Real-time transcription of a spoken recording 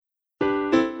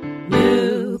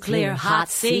Nuclear hot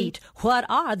seat, what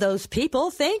are those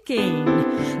people thinking?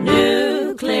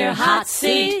 Nuclear hot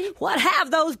seat, what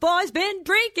have those boys been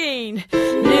drinking?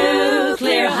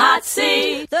 Nuclear hot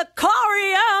seat, the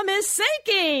corium is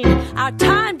sinking. Our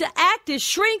time to act is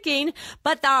shrinking,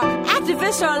 but our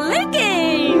activists are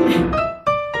linking.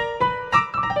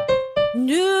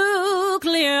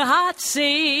 Nuclear hot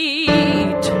seat,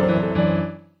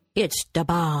 it's the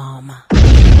bomb.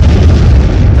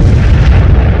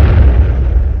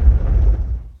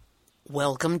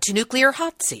 Welcome to Nuclear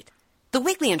Hot Seat, the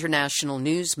weekly international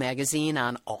news magazine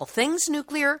on all things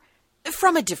nuclear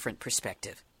from a different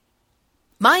perspective.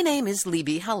 My name is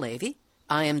Libbe HaLevy.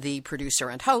 I am the producer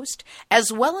and host, as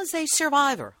well as a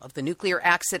survivor of the nuclear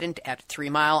accident at 3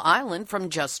 Mile Island from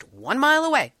just 1 mile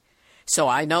away. So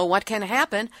I know what can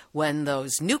happen when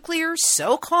those nuclear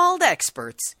so-called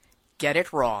experts get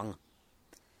it wrong.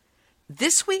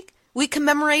 This week, we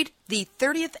commemorate the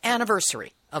 30th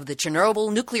anniversary of the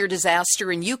Chernobyl nuclear disaster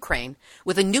in Ukraine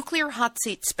with a Nuclear Hot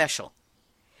Seat special.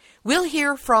 We'll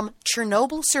hear from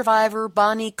Chernobyl survivor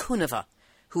Bonnie Kuneva,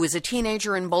 who was a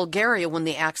teenager in Bulgaria when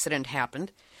the accident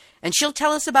happened, and she'll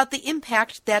tell us about the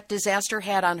impact that disaster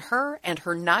had on her and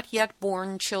her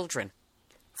not-yet-born children.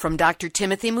 From Dr.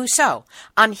 Timothy Mousseau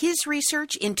on his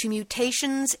research into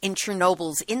mutations in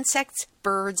Chernobyl's insects,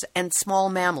 birds, and small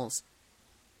mammals.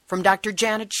 From Dr.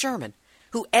 Janet Sherman,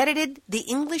 who edited the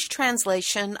English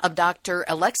translation of Dr.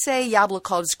 Alexei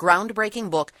Yablokov's groundbreaking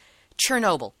book,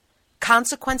 Chernobyl,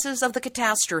 Consequences of the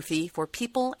Catastrophe for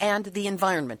People and the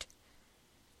Environment.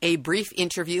 A brief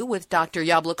interview with Dr.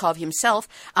 Yablokov himself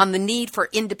on the need for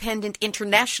independent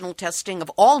international testing of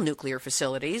all nuclear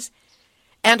facilities.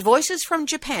 And Voices from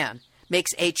Japan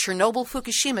makes a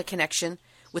Chernobyl-Fukushima connection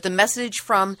with a message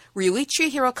from Ryuichi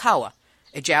Hirokawa,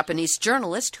 a Japanese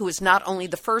journalist who was not only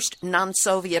the first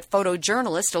non-Soviet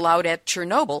photojournalist allowed at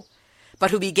Chernobyl,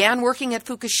 but who began working at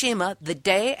Fukushima the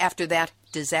day after that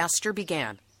disaster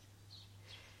began.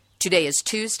 Today is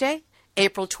Tuesday,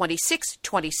 April 26,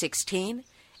 2016,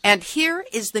 and here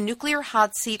is the Nuclear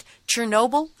Hot Seat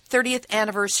Chernobyl 30th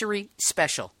Anniversary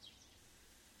Special.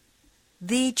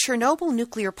 The Chernobyl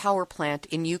nuclear power plant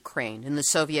in Ukraine in the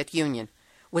Soviet Union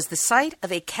was the site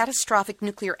of a catastrophic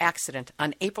nuclear accident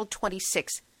on April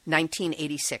 26,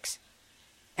 1986.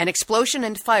 An explosion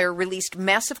and fire released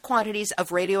massive quantities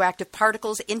of radioactive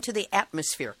particles into the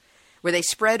atmosphere, where they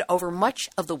spread over much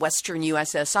of the western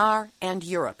USSR and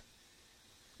Europe.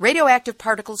 Radioactive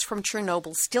particles from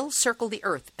Chernobyl still circle the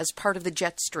Earth as part of the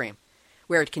jet stream,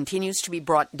 where it continues to be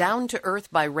brought down to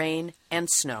Earth by rain and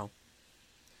snow.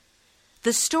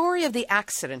 The story of the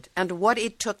accident and what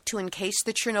it took to encase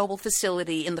the Chernobyl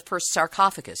facility in the first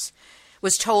sarcophagus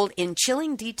was told in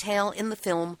chilling detail in the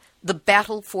film The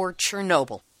Battle for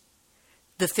Chernobyl.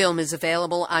 The film is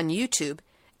available on YouTube,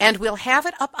 and we'll have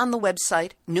it up on the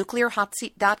website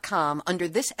nuclearhotseat.com under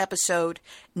this episode,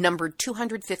 number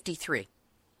 253.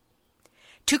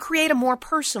 To create a more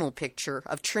personal picture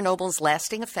of Chernobyl's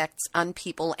lasting effects on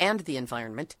people and the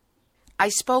environment, I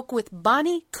spoke with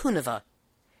Bonnie Kuneva.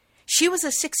 She was a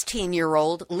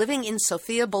 16-year-old living in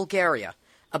Sofia, Bulgaria,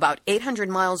 about 800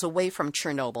 miles away from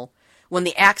Chernobyl, when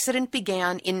the accident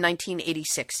began in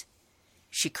 1986.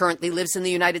 She currently lives in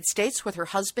the United States with her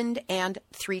husband and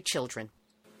 3 children.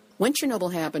 When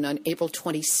Chernobyl happened on April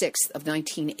 26th of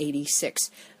 1986,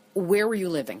 where were you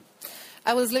living?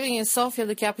 I was living in Sofia,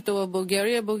 the capital of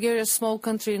Bulgaria. Bulgaria is a small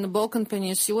country in the Balkan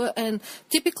Peninsula, and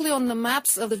typically on the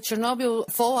maps of the Chernobyl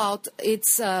fallout,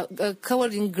 it's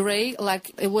colored in gray,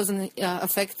 like it wasn't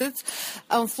affected.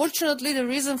 Unfortunately, the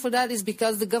reason for that is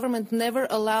because the government never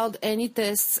allowed any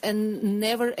tests and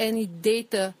never any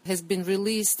data has been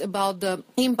released about the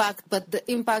impact, but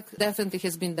the impact definitely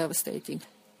has been devastating.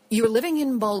 You were living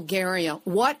in Bulgaria.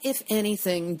 What, if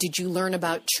anything, did you learn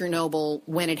about Chernobyl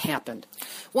when it happened?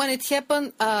 When it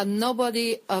happened,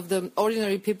 nobody of the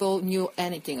ordinary people knew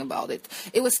anything about it.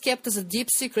 It was kept as a deep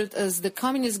secret as the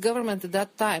communist government at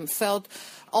that time felt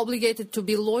obligated to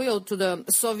be loyal to the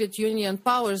Soviet Union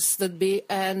powers that be,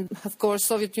 and of course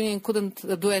Soviet Union couldn't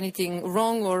do anything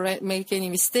wrong or make any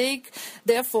mistake.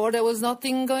 Therefore, there was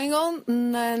nothing going on,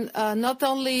 and not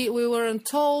only we weren't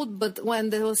told, but when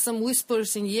there was some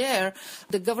whispers in the air,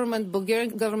 the government,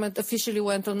 Bulgarian government, officially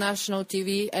went on national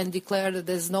TV and declared that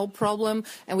there's no problem,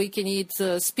 and we can eat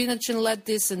spinach and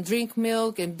lettuce and drink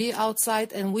milk and be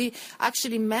outside, and we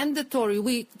actually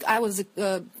mandatory. I was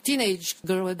a teenage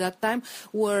girl at that time.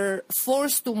 Were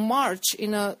forced to march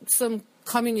in some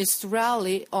communist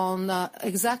rally on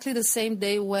exactly the same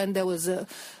day when there was a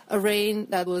rain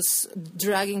that was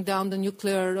dragging down the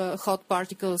nuclear hot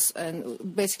particles, and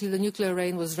basically the nuclear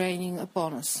rain was raining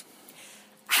upon us.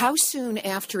 How soon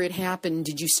after it happened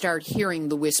did you start hearing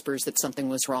the whispers that something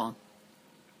was wrong?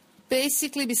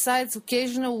 Basically, besides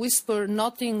occasional whisper,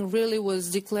 nothing really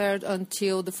was declared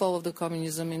until the fall of the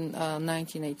communism in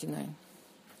 1989.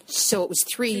 So it was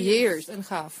 3 years. 3 years and a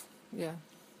half, yeah.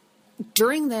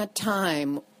 During that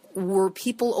time, were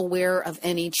people aware of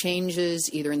any changes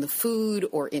either in the food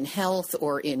or in health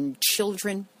or in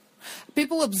children?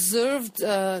 People observed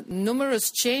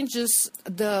numerous changes.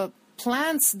 The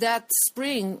plants that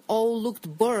spring all looked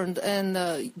burned and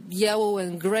yellow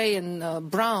and gray and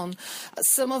brown.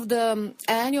 Some of the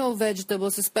annual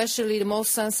vegetables, especially the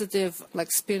most sensitive,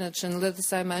 like spinach and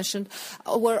lettuce I mentioned,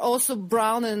 were also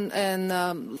brown and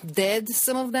dead,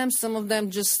 some of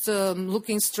them just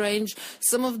looking strange.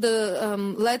 Some of the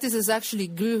lettuces actually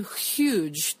grew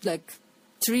huge, like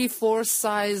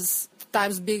 3-4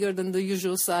 times bigger than the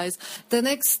usual size. The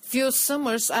next few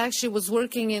summers, I actually was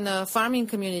working in a farming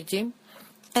community,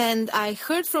 and I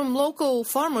heard from local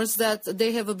farmers that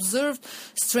they have observed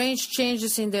strange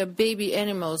changes in their baby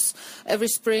animals. Every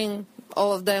spring,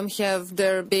 all of them have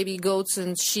their baby goats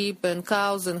and sheep and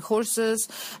cows and horses,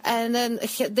 and then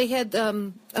they had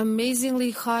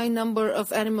amazingly high number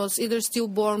of animals, either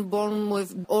stillborn, born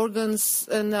with organs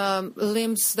and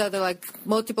limbs that are like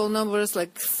multiple numbers,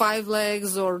 like 5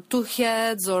 legs or 2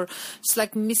 heads, or just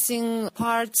like missing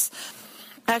parts.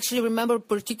 I actually remember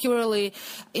particularly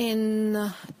in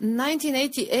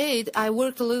 1988, I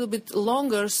worked a little bit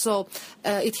longer, so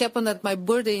it happened that my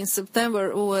birthday in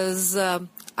September was...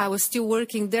 I was still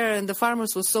working there, and the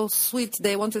farmers were so sweet.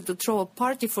 They wanted to throw a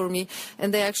party for me,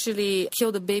 and they actually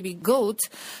killed a baby goat,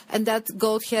 and that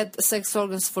goat had sex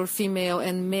organs for female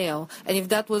and male. And if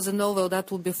that was a novel,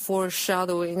 that would be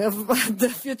foreshadowing of the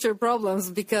future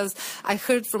problems, because I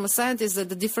heard from a scientist that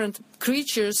the different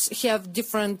creatures have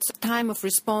different time of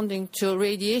responding to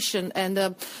radiation,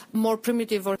 and more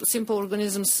primitive or simple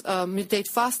organisms mutate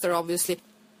faster, obviously.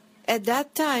 At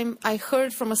that time, I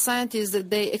heard from a scientist that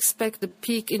they expect the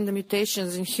peak in the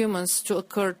mutations in humans to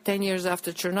occur 10 years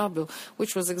after Chernobyl,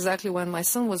 which was exactly when my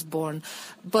son was born.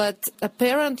 But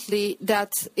apparently,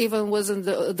 that even wasn't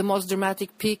the most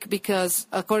dramatic peak, because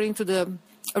according to the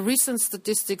recent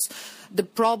statistics, the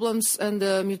problems and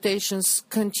the mutations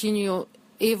continue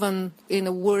even in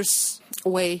a worse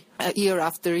way year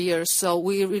after year. So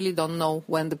we really don't know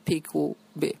when the peak will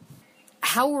be.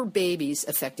 How were babies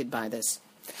affected by this?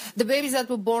 The babies that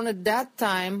were born at that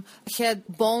time had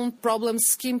bone problems,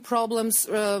 skin problems,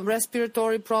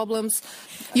 respiratory problems.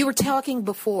 You were talking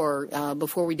before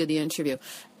we did the interview.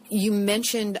 You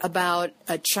mentioned about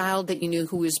a child that you knew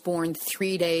who was born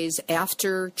 3 days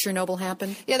after Chernobyl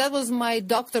happened? Yeah, that was my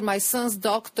doctor. My son's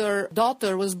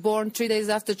daughter was born 3 days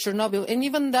after Chernobyl. And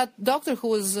even that doctor, who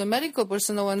was a medical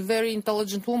personnel and very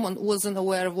intelligent woman, wasn't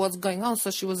aware of what's going on. So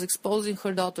she was exposing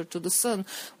her daughter to the sun,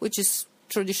 which is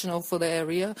traditional for the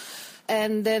area.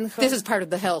 And then this is part of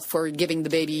the health for giving the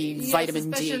baby vitamin D.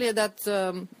 Especially at that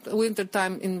winter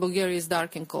time in Bulgaria is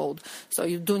dark and cold, so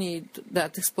you do need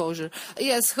that exposure.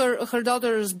 Yes, her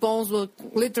daughter's bones were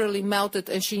literally melted,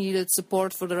 and she needed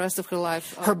support for the rest of her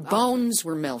life. Her bones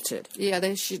were melted? Yeah,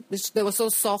 they were so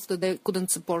soft that they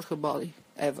couldn't support her body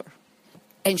ever.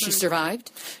 And she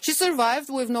survived? She survived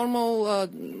with normal,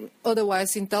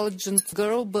 otherwise intelligent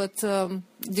girl, but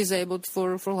disabled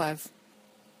for life.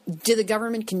 Did the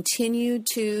government continue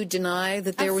to deny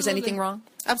that there was anything wrong?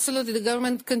 Absolutely. The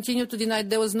government continued to deny.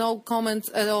 There was no comment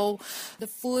at all. The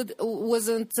food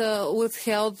wasn't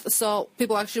withheld, so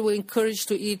people actually were encouraged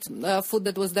to eat food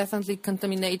that was definitely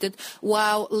contaminated.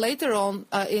 While later on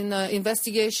in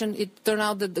investigation, it turned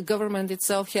out that the government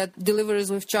itself had deliveries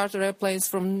with charter airplanes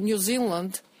from New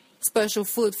Zealand, special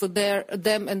food for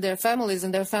them and their families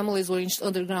were in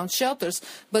underground shelters.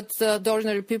 But the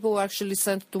ordinary people were actually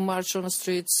sent to march on the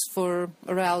streets for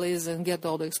rallies and get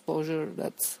all the exposure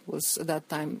that was at that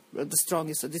time the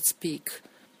strongest at its peak.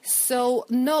 So,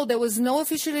 no, there was no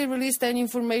officially released any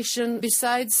information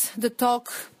besides the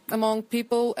talk among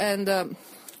people and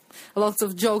lots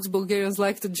of jokes. Bulgarians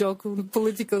like to joke on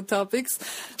political topics.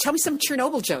 Tell me some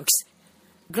Chernobyl jokes.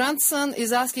 Grandson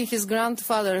is asking his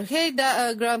grandfather, "Hey,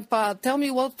 Grandpa, tell me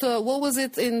what was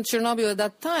it in Chernobyl at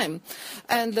that time?"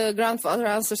 And the grandfather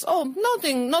answers, "Oh,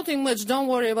 nothing much. Don't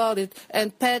worry about it," and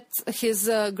pat his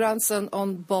grandson on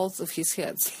both of his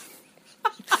heads.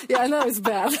 Yeah, I know it's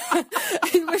bad.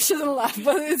 We shouldn't laugh,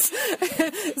 but it's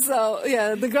so.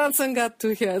 Yeah, the grandson got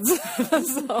 2 heads,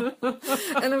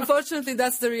 and unfortunately,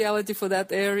 that's the reality for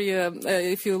that area.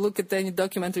 If you look at any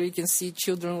documentary, you can see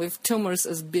children with tumors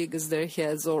as big as their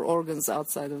heads or organs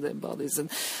outside of their bodies, and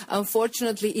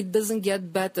unfortunately, it doesn't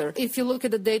get better. If you look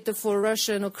at the data for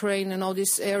Russia and Ukraine and all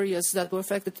these areas that were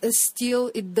affected,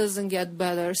 still it doesn't get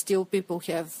better. Still, people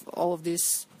have all of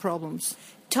these problems.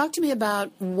 Talk to me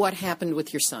about what happened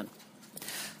with your son.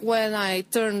 When I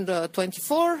turned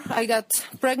 24, I got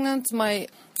pregnant. My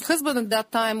husband at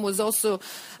that time was also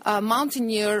a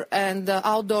mountaineer and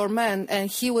outdoor man, and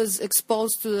he was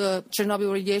exposed to the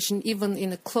Chernobyl radiation even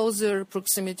in a closer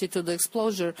proximity to the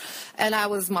explosion. And I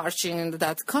was marching in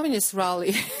that communist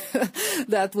rally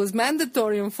that was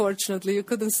mandatory, unfortunately. You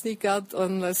couldn't sneak out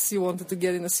unless you wanted to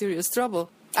get in a serious trouble.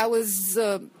 I was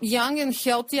young and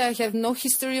healthy. I have no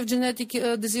history of genetic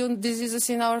diseases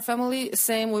in our family.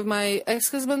 Same with my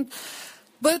ex-husband.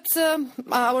 But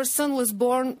our son was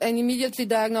born and immediately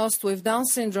diagnosed with Down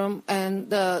syndrome. And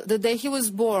the day he was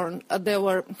born, there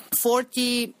were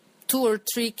 42 or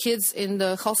 3 kids in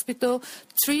the hospital.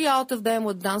 3 out of them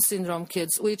were Down syndrome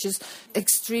kids, which is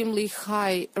extremely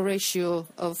high ratio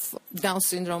of Down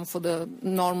syndrome for the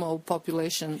normal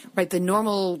population. Right, the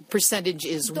normal percentage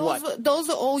is what? Those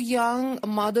are all young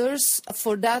mothers.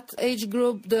 For that age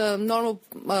group, the normal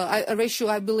ratio,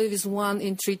 I believe, is 1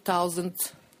 in 3,000.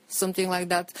 Something like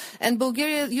that. And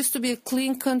Bulgaria used to be a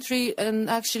clean country and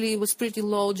actually was pretty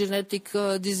low genetic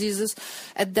diseases.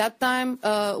 At that time,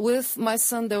 with my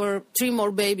son, there were 3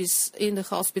 more babies in the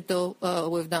hospital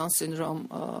with Down syndrome.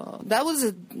 That was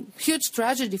a huge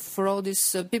tragedy for all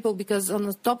these people because on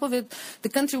the top of it, the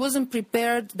country wasn't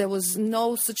prepared. There was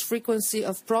no such frequency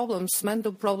of problems,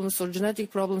 mental problems or genetic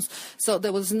problems. So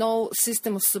there was no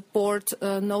system of support,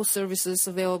 no services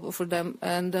available for them.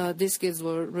 And these kids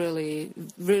were really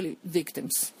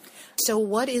victims. So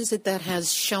what is it that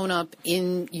has shown up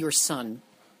in your son?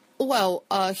 Well,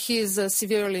 he is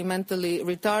severely mentally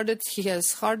retarded. He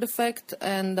has heart defect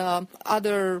and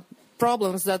other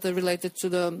problems that are related to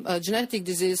the genetic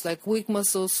disease, like weak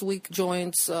muscles, weak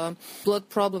joints, blood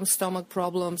problems, stomach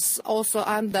problems. Also,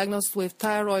 I'm diagnosed with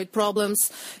thyroid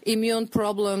problems, immune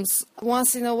problems.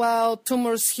 Once in a while,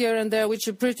 tumors here and there, which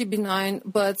are pretty benign.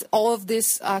 But all of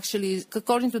this actually,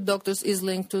 according to doctors, is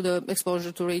linked to the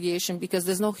exposure to radiation because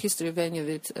there's no history of any of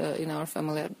it in our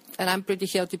family. And I'm a pretty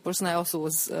healthy person. I also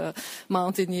was a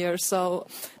mountaineer. So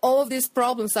all of these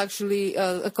problems actually,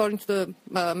 according to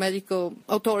the medical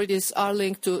authorities, are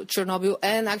linked to Chernobyl,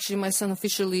 and actually my son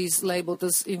officially is labeled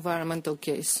as environmental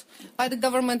case by the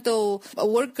governmental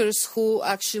workers who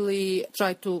actually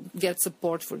try to get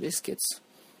support for these kids.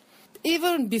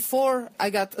 Even before I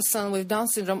got a son with Down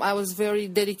syndrome, I was very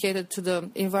dedicated to the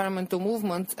environmental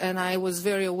movement, and I was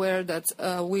very aware that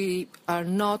we are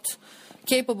not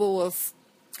capable of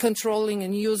controlling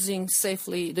and using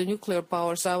safely the nuclear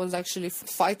power. So I was actually a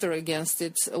fighter against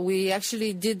it. We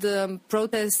actually did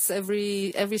protests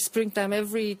every springtime,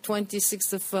 every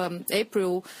 26th of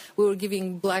April. We were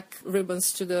giving black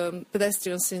ribbons to the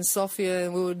pedestrians in Sofia,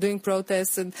 and we were doing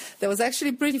protests. And there was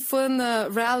actually pretty fun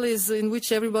rallies in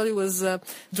which everybody was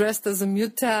dressed as a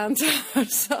mutant.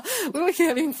 So we were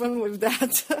having fun with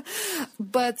that.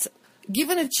 But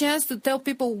given a chance to tell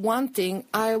people one thing,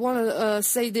 I want to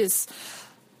say this.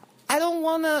 I don't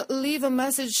want to leave a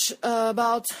message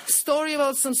about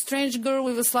some strange girl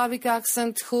with a Slavic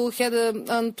accent who had an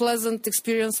unpleasant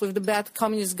experience with the bad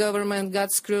communist government,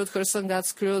 got screwed, her son got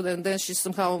screwed, and then she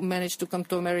somehow managed to come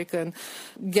to America and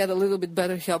get a little bit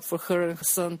better help for her and her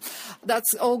son.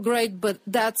 That's all great, but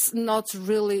that's not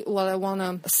really what I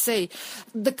want to say.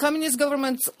 The communist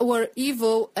governments were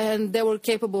evil and they were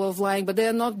capable of lying, but they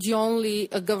are not the only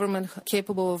government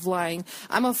capable of lying.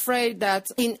 I'm afraid that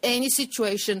in any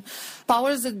situation,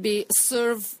 powers that be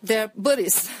serve their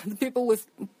buddies, the people with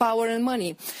power and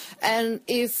money. And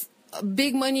if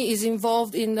big money is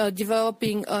involved in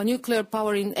developing nuclear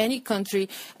power in any country,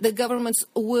 the governments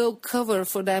will cover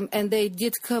for them, and they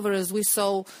did cover, as we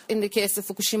saw in the case of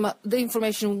Fukushima. The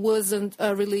information wasn't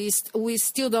released. We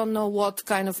still don't know what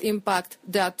kind of impact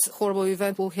that horrible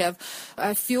event will have.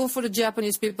 I feel for the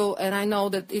Japanese people, and I know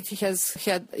that it has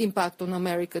had impact on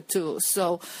America too.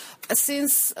 So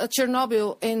since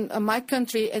Chernobyl in my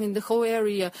country and in the whole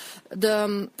area,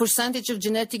 the percentage of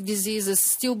genetic diseases,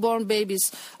 stillborn babies,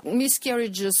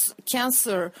 miscarriages,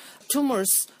 cancer,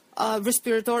 tumors,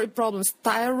 respiratory problems,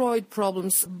 thyroid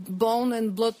problems, bone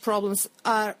and blood problems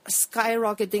are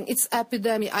skyrocketing. It's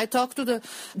epidemic. I talked to the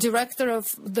director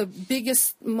of the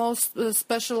biggest, most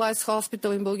specialized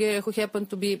hospital in Bulgaria, who happened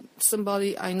to be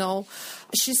somebody I know.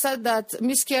 She said that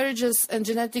miscarriages and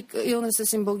genetic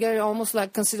illnesses in Bulgaria are almost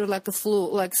like considered like a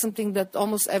flu, like something that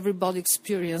almost everybody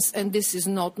experiences, and this is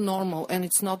not normal, and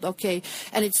it's not okay,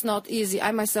 and it's not easy.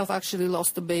 I myself actually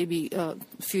lost a baby a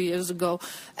few years ago,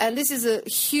 and this is a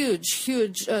huge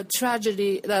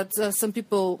tragedy that some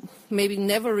people maybe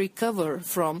never recover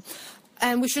from.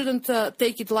 And we shouldn't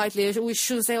take it lightly. We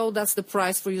should say, oh, that's the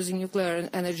price for using nuclear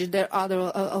energy. There are other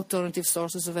alternative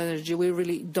sources of energy. We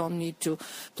really don't need to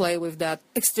play with that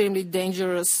extremely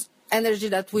dangerous energy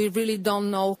that we really don't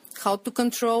know how to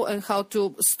control and how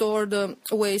to store the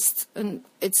waste. And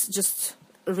it's just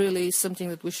really something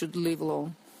that we should leave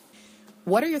alone.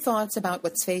 What are your thoughts about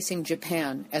what's facing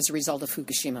Japan as a result of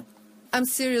Fukushima? I'm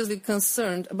seriously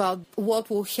concerned about what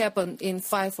will happen in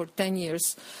 5 or 10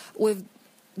 years with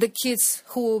the kids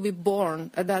who will be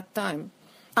born at that time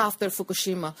after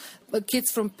Fukushima, kids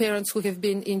from parents who have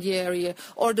been in the area,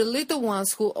 or the little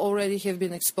ones who already have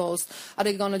been exposed. Are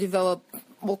they going to develop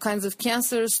all kinds of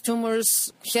cancers,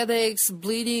 tumors, headaches,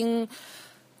 bleeding?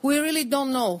 We really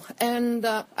don't know, and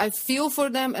I feel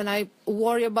for them, and I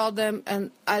worry about them,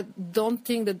 and I don't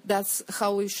think that that's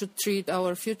how we should treat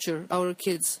our future, our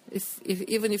kids.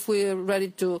 Even if we're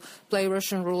ready to play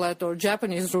Russian roulette or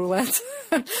Japanese roulette,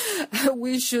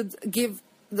 we should give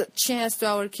the chance to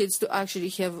our kids to actually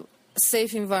have a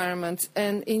safe environment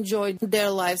and enjoy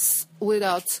their lives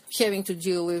without having to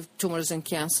deal with tumors and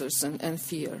cancers and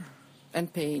fear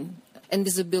and pain and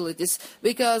disabilities.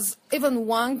 Because even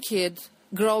one kid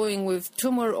growing with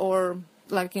tumor or,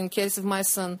 like in case of my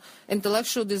son,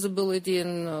 intellectual disability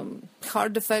and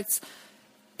heart defects,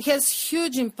 has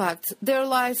huge impact. Their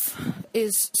life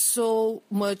is so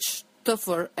much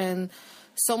tougher and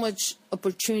so much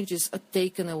opportunities are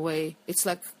taken away. It's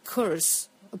like a curse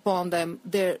upon them.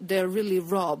 They're really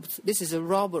robbed. This is a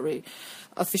robbery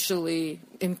officially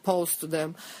imposed to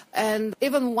them. And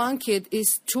even one kid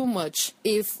is too much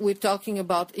if we're talking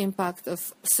about impact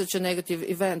of such a negative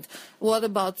event. What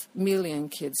about million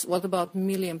kids? What about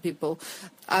million people?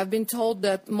 I've been told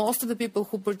that most of the people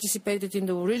who participated in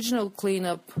the original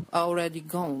cleanup are already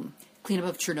gone. Cleanup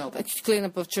of Chernobyl.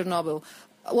 Cleanup of Chernobyl.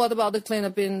 What about the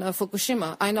cleanup in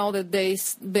Fukushima? I know that they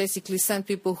basically sent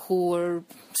people who were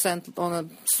sent on a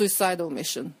suicidal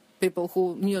mission, people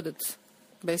who knew that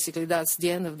basically that's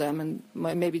the end of them, and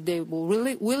maybe they were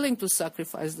really willing to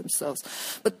sacrifice themselves.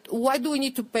 But why do we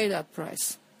need to pay that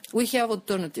price? We have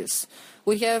alternatives.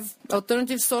 We have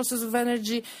alternative sources of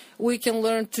energy. We can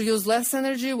learn to use less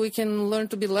energy. We can learn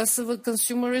to be less of a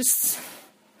consumerist.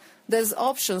 There's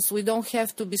options. We don't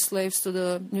have to be slaves to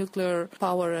the nuclear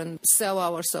power and sell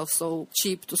ourselves so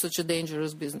cheap to such a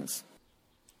dangerous business.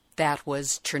 That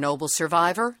was Chernobyl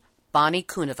survivor Bonnie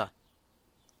Kuneva.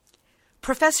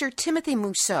 Professor Timothy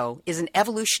Mousseau is an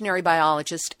evolutionary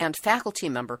biologist and faculty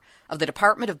member of the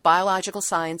Department of Biological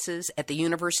Sciences at the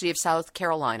University of South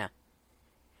Carolina.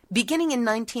 Beginning in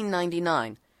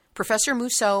 1999, Professor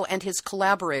Mousseau and his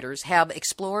collaborators have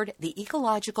explored the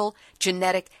ecological,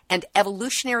 genetic, and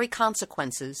evolutionary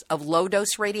consequences of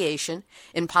low-dose radiation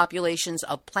in populations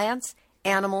of plants,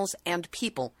 animals, and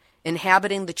people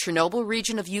inhabiting the Chernobyl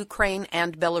region of Ukraine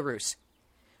and Belarus.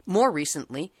 More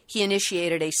recently, he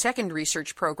initiated a second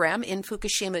research program in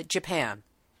Fukushima, Japan.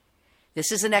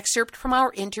 This is an excerpt from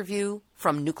our interview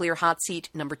from Nuclear Hot Seat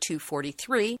number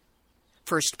 243,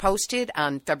 first posted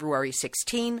on February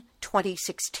 16,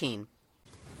 2016.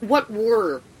 What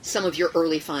were some of your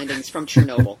early findings from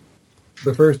Chernobyl?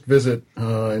 The first visit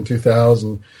in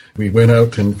 2000, we went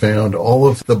out and found all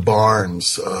of the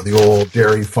barns, the old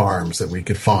dairy farms that we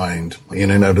could find in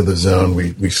and out of the zone.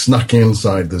 We snuck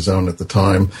inside the zone at the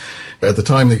time. At the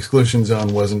time, the exclusion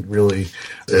zone wasn't really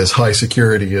as high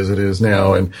security as it is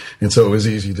now, and so it was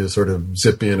easy to sort of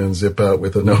zip in and zip out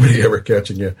with nobody ever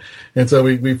catching you. And so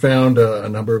we found a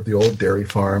number of the old dairy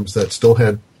farms that still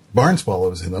had barn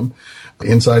swallows in them,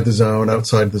 inside the zone,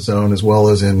 outside the zone, as well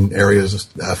as in areas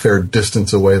a fair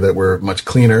distance away that were much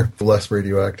cleaner, less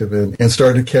radioactive, and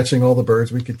started catching all the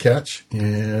birds we could catch.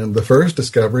 And the first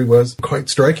discovery was quite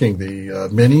striking.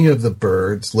 Many of the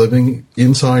birds living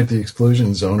inside the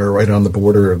exclusion zone, or right on the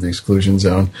border of the exclusion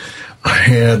zone,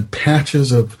 had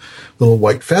patches of little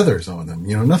white feathers on them.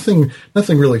 You know, nothing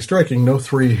really striking, no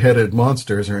three-headed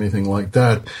monsters or anything like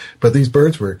that. But these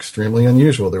birds were extremely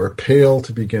unusual. They were pale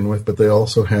to begin with, but they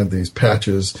also had these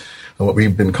patches, what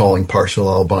we've been calling partial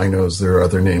albinos. There are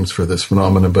other names for this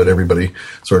phenomenon, but everybody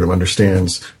sort of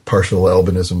understands partial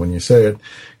albinism when you say it.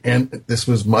 And this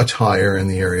was much higher in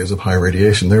the areas of high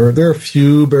radiation. There are a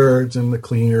few birds in the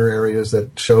cleaner areas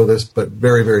that show this, but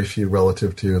very, very few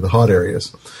relative to the hot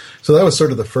areas. So that was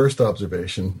sort of the first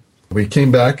observation. We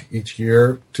came back each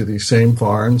year to these same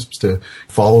farms to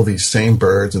follow these same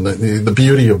birds. And the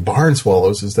beauty of barn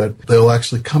swallows is that they'll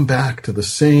actually come back to the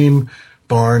same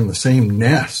barn, the same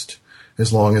nest,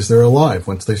 as long as they're alive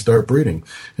once they start breeding.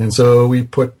 And so we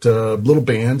put little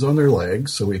bands on their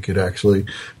legs so we could actually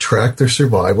track their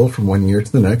survival from one year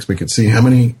to the next. We could see how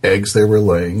many eggs they were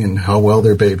laying and how well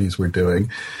their babies were doing.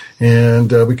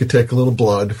 And we could take a little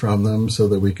blood from them so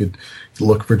that we could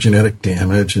look for genetic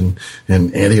damage and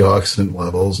antioxidant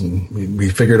levels. And we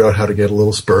figured out how to get a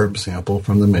little sperm sample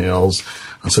from the males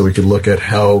so we could look at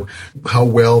how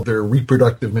well their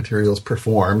reproductive materials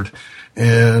performed.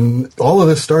 And all of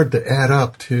this started to add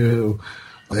up to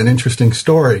an interesting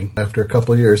story after a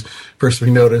couple of years. First, we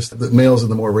noticed that males in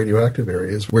the more radioactive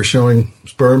areas were showing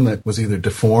sperm that was either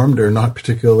deformed or not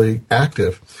particularly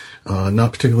active,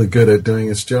 not particularly good at doing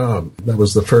its job. That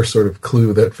was the first sort of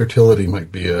clue that fertility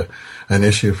might be an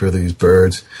issue for these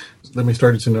birds. Then we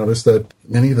started to notice that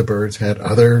many of the birds had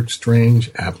other strange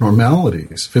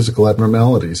abnormalities, physical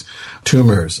abnormalities,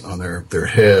 tumors on their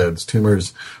heads,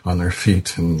 tumors on their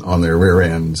feet and on their rear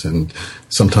ends, and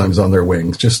sometimes on their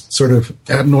wings, just sort of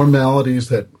abnormalities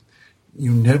that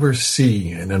you never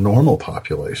see in a normal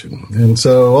population. And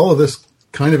so all of this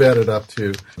kind of added up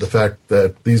to the fact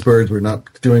that these birds were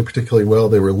not doing particularly well.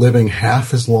 They were living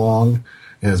half as long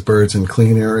as birds in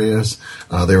clean areas.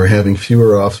 They were having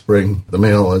fewer offspring. The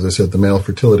male, as I said, the male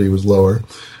fertility was lower.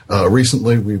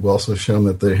 Recently, we've also shown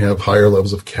that they have higher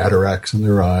levels of cataracts in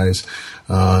their eyes.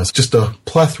 It's just a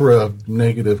plethora of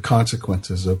negative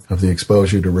consequences of the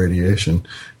exposure to radiation.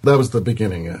 That was the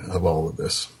beginning of all of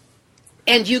this.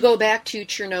 And you go back to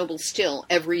Chernobyl still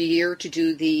every year to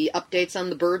do the updates on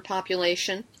the bird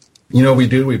population? You know, we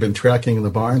do. We've been tracking the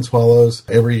barn swallows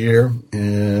every year.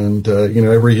 And,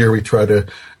 every year we try to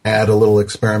add a little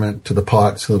experiment to the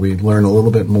pot so that we learn a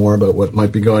little bit more about what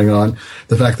might be going on.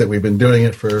 The fact that we've been doing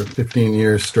it for 15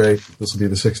 years straight, this will be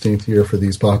the 16th year for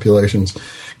these populations,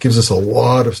 gives us a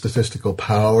lot of statistical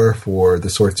power for the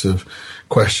sorts of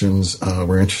questions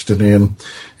we're interested in.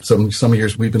 Some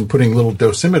years we've been putting little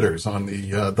dosimeters on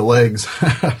the legs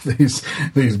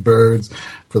of these birds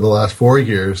for the last 4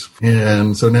 years.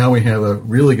 And so now we have a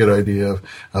really good idea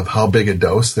of how big a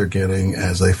dose they're getting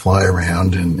as they fly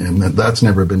around, and that's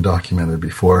never been documented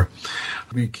before.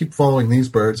 We keep following these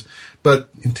birds, but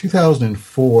in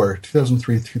 2003,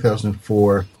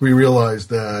 2004, we realized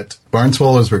that barn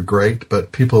swallows were great,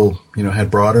 but people,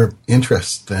 had broader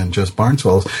interests than just barn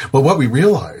swallows. Well, what we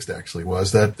realized actually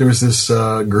was that there was this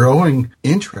growing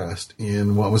interest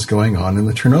in what was going on in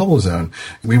the Chernobyl zone.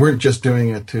 We weren't just doing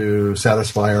it to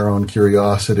satisfy our own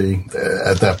curiosity.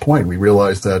 At that point, we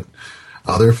realized that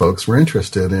other folks were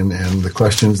interested, and the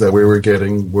questions that we were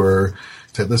getting were,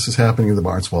 this is happening to the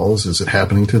barn swallows. Is it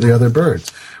happening to the other birds?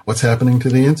 What's happening to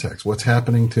the insects? What's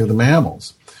happening to the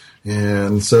mammals?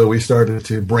 And so we started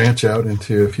to branch out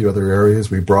into a few other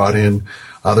areas. We brought in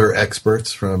other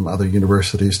experts from other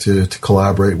universities to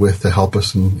collaborate with, to help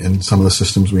us in some of the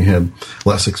systems we had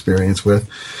less experience with.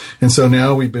 And so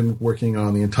now we've been working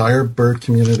on the entire bird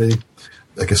community.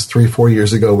 I guess 3-4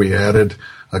 years ago, we added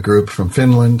a group from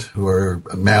Finland who are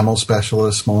mammal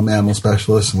specialists, small mammal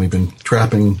specialists, and we've been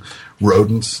trapping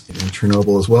rodents in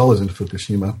Chernobyl as well as in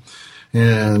Fukushima,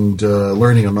 and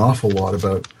learning an awful lot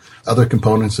about other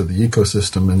components of the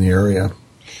ecosystem in the area.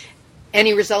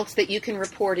 Any results that you can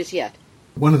report as yet?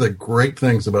 One of the great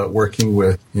things about working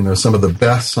with, some of the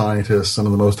best scientists, some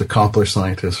of the most accomplished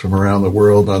scientists from around the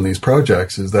world on these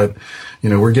projects is that,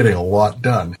 we're getting a lot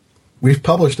done. We've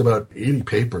published about 80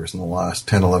 papers in the last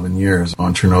 10, 11 years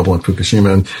on Chernobyl and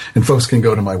Fukushima, and folks can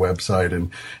go to my website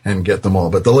and get them all.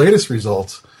 But the latest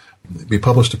results, we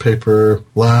published a paper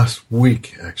last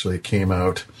week, actually. It came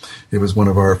out. It was one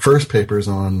of our first papers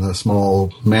on the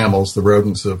small mammals, the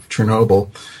rodents of Chernobyl,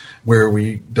 where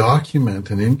we document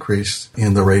an increase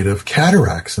in the rate of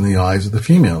cataracts in the eyes of the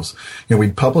females.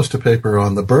 We published a paper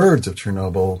on the birds of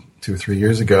Chernobyl 2 or 3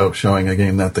 years ago, showing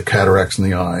again that the cataracts in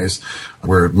the eyes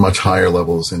were much higher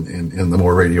levels in the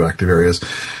more radioactive areas.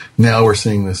 Now we're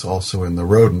seeing this also in the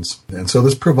rodents. And so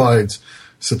this provides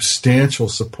substantial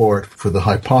support for the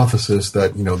hypothesis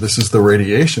that, this is the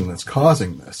radiation that's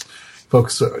causing this.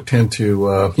 Folks tend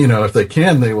to, if they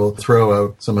can, they will throw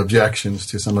out some objections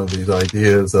to some of these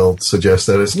ideas. They'll suggest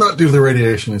that it's not due to the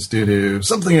radiation, it's due to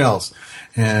something else.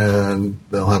 And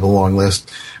they'll have a long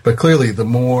list. But clearly, the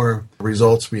more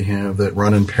results we have that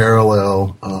run in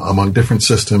parallel among different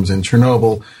systems in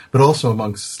Chernobyl, but also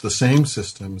amongst the same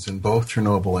systems in both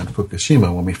Chernobyl and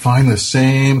Fukushima. When we find the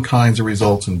same kinds of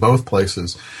results in both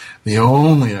places, the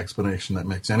only explanation that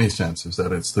makes any sense is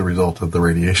that it's the result of the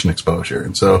radiation exposure.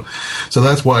 And so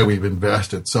that's why we've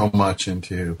invested so much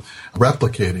into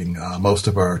replicating most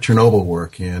of our Chernobyl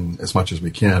work in as much as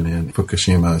we can in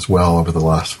Fukushima as well over the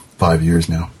last 5 years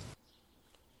now.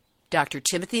 Dr.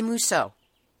 Timothy Mousseau.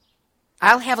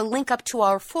 I'll have a link up to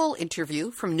our full interview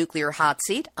from Nuclear Hot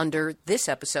Seat under this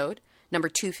episode, number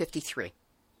 253.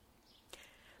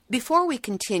 Before we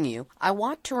continue, I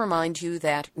want to remind you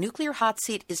that Nuclear Hot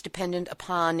Seat is dependent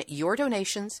upon your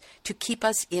donations to keep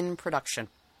us in production.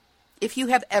 If you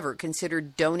have ever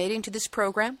considered donating to this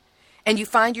program, and you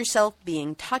find yourself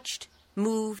being touched,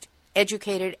 moved,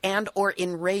 educated, and or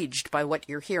enraged by what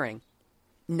you're hearing,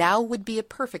 now would be a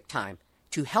perfect time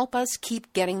to help us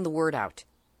keep getting the word out.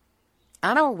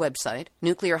 On our website,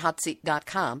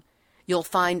 nuclearhotseat.com, you'll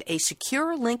find a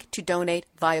secure link to donate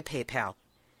via PayPal.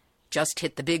 Just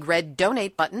hit the big red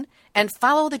donate button and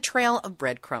follow the trail of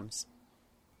breadcrumbs.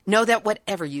 Know that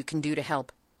whatever you can do to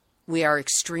help, we are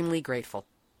extremely grateful.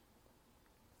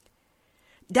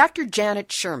 Dr.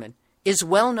 Janet Sherman is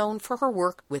well known for her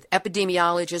work with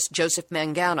epidemiologist Joseph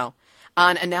Mangano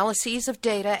on analyses of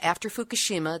data after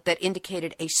Fukushima that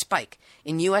indicated a spike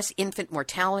in U.S. infant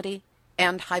mortality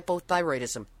and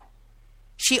hypothyroidism.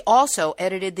 She also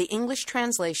edited the English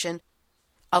translation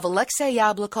of Alexei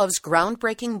Yablokov's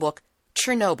groundbreaking book,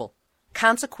 Chernobyl,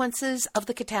 Consequences of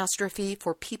the Catastrophe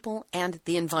for People and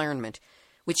the Environment,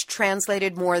 which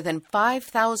translated more than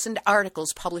 5,000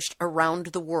 articles published around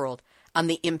the world on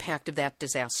the impact of that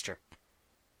disaster.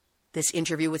 This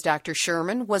interview with Dr.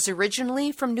 Sherman was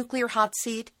originally from Nuclear Hot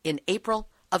Seat in April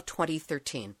of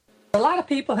 2013. A lot of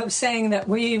people have saying that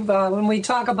when we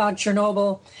talk about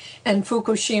Chernobyl and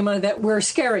Fukushima, that we're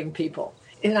scaring people.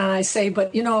 And I say,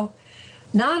 but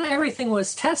not everything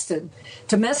was tested.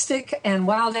 Domestic and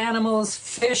wild animals,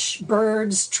 fish,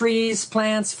 birds, trees,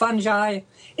 plants, fungi,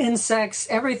 insects,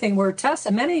 everything were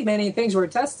tested. Many, many things were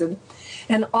tested.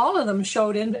 And all of them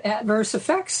showed adverse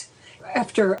effects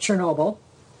after Chernobyl.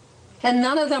 And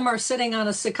none of them are sitting on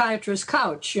a psychiatrist's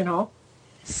couch,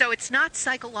 So it's not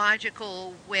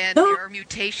psychological when there are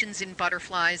mutations in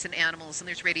butterflies and animals and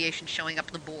there's radiation showing up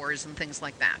in the boars and things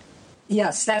like that.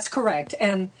 Yes, that's correct.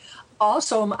 And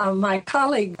also, my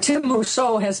colleague Tim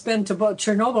Mousseau has been to both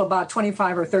Chernobyl about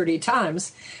 25 or 30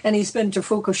 times, and he's been to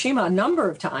Fukushima a number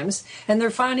of times, and they're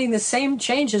finding the same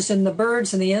changes in the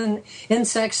birds and the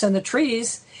insects and the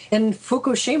trees in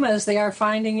Fukushima as they are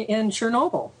finding in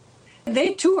Chernobyl.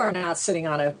 They, too, are not sitting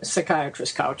on a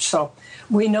psychiatrist's couch, so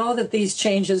we know that these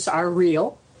changes are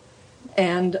real,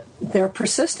 and they're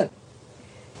persistent.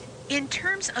 In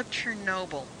terms of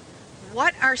Chernobyl,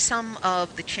 what are some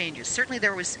of the changes? Certainly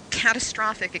there was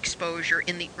catastrophic exposure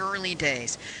in the early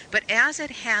days, but as it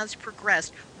has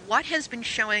progressed, what has been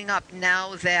showing up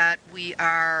now that we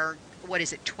are,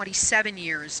 27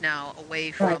 years now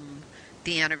away from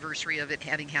the anniversary of it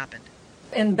having happened?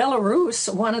 In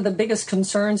Belarus, one of the biggest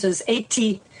concerns is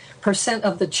 80%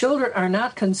 of the children are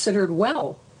not considered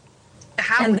well.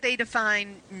 How would they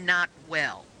define not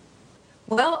well?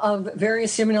 Well, of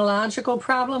various immunological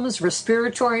problems,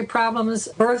 respiratory problems,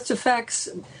 birth defects,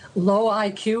 low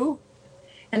IQ.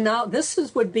 And now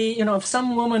would be, if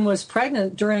some woman was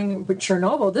pregnant during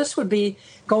Chernobyl, this would be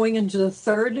going into the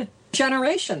third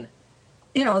generation.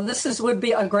 Would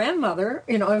be a grandmother,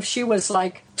 if she was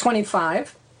like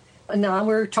 25. Now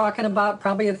we're talking about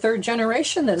probably a third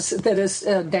generation that is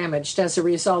damaged as a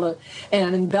result of,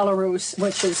 and in Belarus,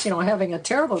 which is, having a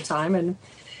terrible time, and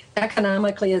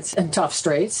economically it's in tough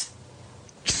straits.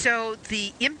 So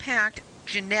the impact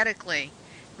genetically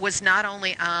was not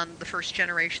only on the first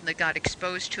generation that got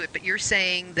exposed to it, but you're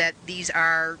saying that these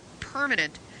are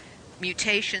permanent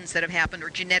mutations that have happened or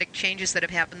genetic changes that have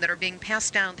happened that are being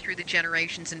passed down through the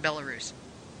generations in Belarus.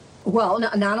 Well,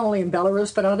 not only in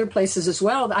Belarus, but other places as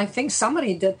well. I think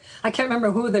somebody did, I can't remember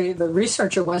who the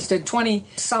researcher was, did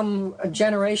 20-some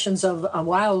generations of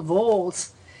wild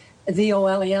voles,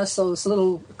 VOLES, those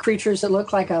little creatures that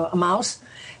look like a mouse,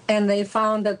 and they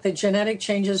found that the genetic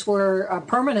changes were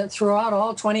permanent throughout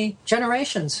all 20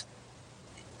 generations.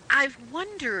 I've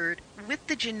wondered, with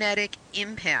the genetic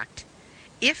impact,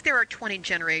 if there are 20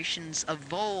 generations of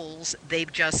voles,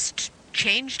 they've just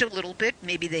changed a little bit,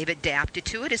 maybe they've adapted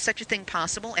to it. Is such a thing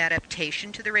possible,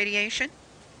 adaptation to the radiation?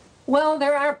 Well,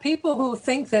 there are people who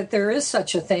think that there is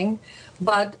such a thing,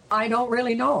 but I don't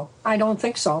really know. I don't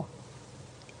think so.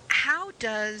 How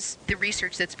does the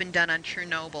research that's been done on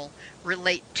Chernobyl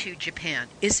relate to Japan?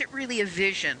 Is it really a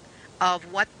vision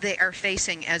of what they are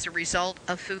facing as a result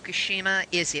of Fukushima?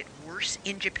 Is it worse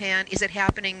in Japan? Is it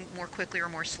happening more quickly or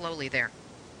more slowly there?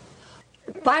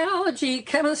 Biology,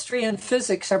 chemistry, and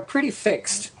physics are pretty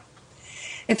fixed.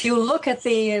 If you look at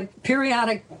the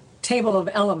periodic table of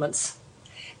elements,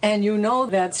 and you know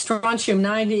that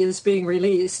strontium-90 is being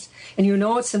released, and you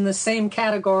know it's in the same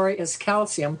category as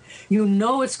calcium, you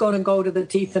know it's going to go to the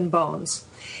teeth and bones.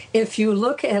 If you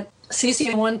look at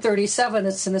cesium-137,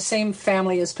 it's in the same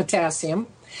family as potassium,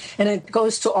 and it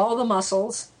goes to all the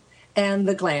muscles and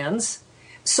the glands.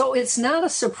 So it's not a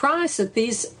surprise that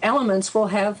these elements will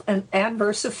have an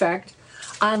adverse effect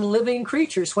on living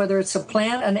creatures, whether it's a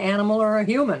plant, an animal, or a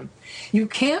human. You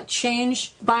can't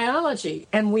change biology,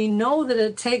 and we know that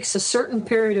it takes a certain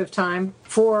period of time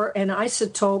for an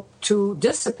isotope to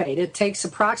dissipate. It takes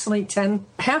approximately 10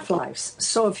 half-lives.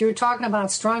 So if you're talking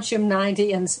about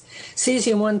strontium-90 and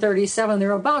cesium-137,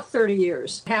 they're about 30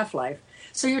 years half-life.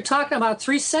 So you're talking about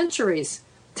 3 centuries.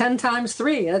 10 times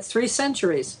 3, that's 3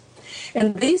 centuries.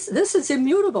 And this is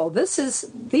immutable.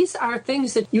 These are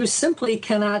things that you simply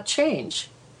cannot change.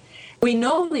 We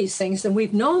know these things, and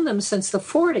we've known them since the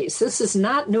 40s. This is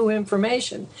not new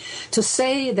information. To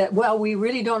say that, well, we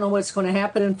really don't know what's going to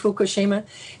happen in Fukushima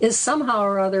is somehow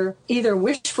or other either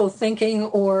wishful thinking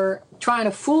or trying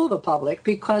to fool the public,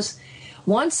 because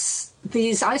once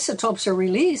these isotopes are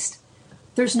released,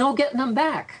 there's no getting them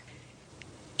back.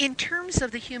 In terms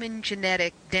of the human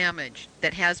genetic damage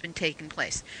that has been taking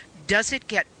place, does it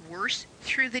get worse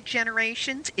through the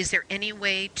generations? Is there any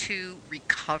way to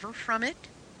recover from it?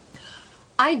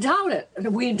 I doubt it.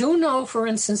 We do know, for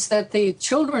instance, that the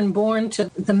children born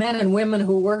to the men and women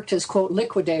who worked as, quote,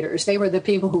 liquidators, they were the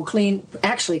people who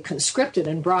actually conscripted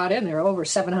and brought in. There are over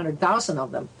 700,000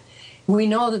 of them. We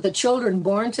know that the children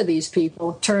born to these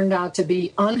people turned out to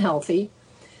be unhealthy.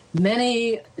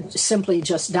 Many simply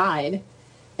just died,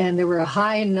 and there were a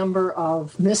high number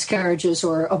of miscarriages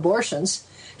or abortions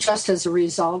just as a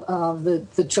result of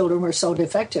the children were so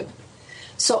defective.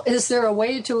 So is there a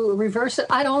way to reverse it?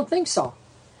 I don't think so.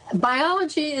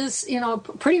 Biology is,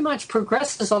 pretty much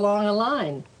progresses along a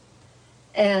line,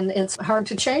 and it's hard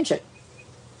to change it.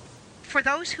 For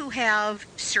those who have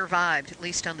survived, at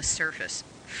least on the surface,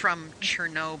 from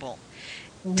Chernobyl,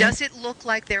 does it look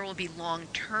like there will be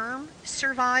long-term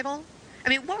survival? I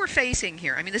mean, what we're facing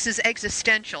here, this is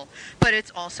existential, but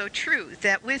it's also true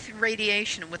that with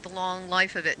radiation, with the long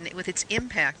life of it, and with its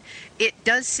impact, it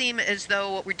does seem as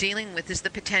though what we're dealing with is the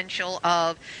potential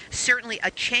of certainly a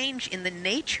change in the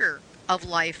nature of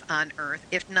life on Earth,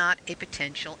 if not a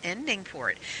potential ending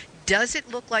for it. Does it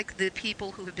look like the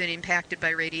people who have been impacted by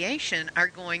radiation are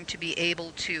going to be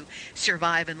able to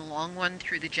survive in the long run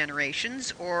through the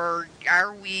generations, or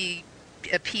are we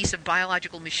a piece of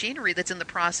biological machinery that's in the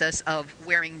process of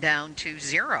wearing down to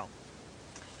zero?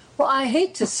 Well, I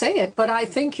hate to say it, but I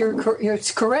think you're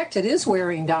correct. It is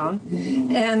wearing down.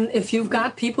 And if you've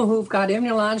got people who've got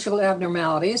immunological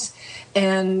abnormalities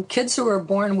and kids who are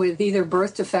born with either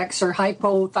birth defects or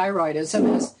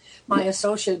hypothyroidism, as my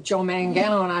associate Joe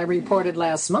Mangano and I reported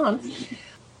last month,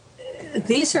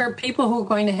 these are people who are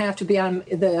going to have to be on,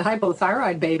 the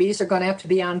hypothyroid babies are going to have to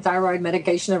be on thyroid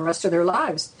medication the rest of their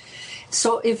lives.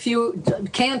 So if you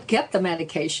can't get the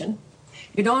medication,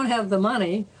 you don't have the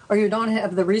money, or you don't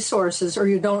have the resources, or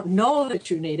you don't know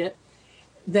that you need it,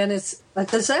 then it's a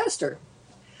disaster.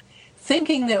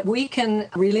 Thinking that we can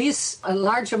release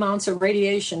large amounts of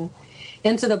radiation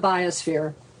into the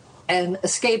biosphere and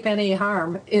escape any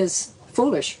harm is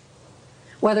foolish.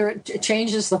 Whether it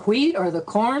changes the wheat or the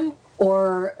corn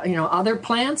or other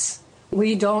plants,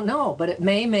 we don't know. But it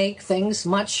may make things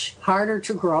much harder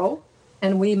to grow,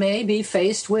 and we may be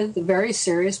faced with very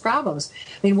serious problems.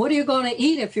 What are you going to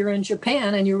eat if you're in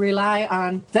Japan and you rely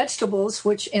on vegetables,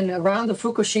 which around the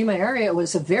Fukushima area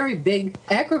was a very big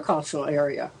agricultural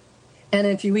area? And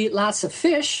if you eat lots of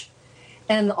fish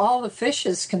and all the fish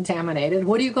is contaminated,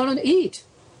 what are you going to eat?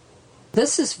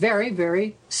 This is very,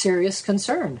 very serious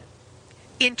concern.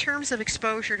 In terms of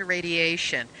exposure to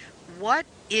radiation, what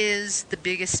is the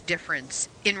biggest difference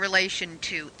in relation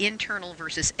to internal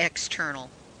versus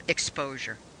external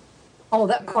exposure? Oh,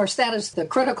 of course, that is the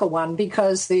critical one,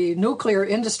 because the nuclear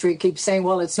industry keeps saying,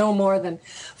 well, it's no more than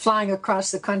flying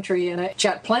across the country in a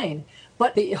jet plane.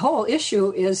 But the whole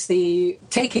issue is the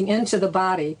taking into the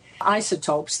body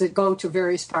isotopes that go to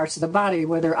various parts of the body,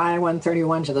 whether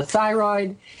I-131 to the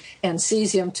thyroid and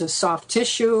cesium to soft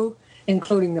tissue,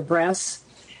 including the breasts,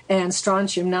 and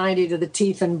strontium-90 to the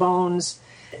teeth and bones.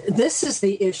 This is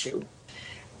the issue.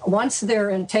 Once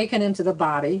they're taken into the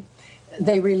body,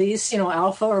 they release,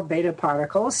 alpha or beta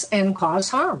particles and cause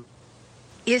harm.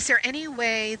 Is there any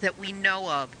way that we know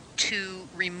of to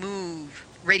remove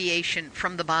radiation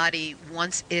from the body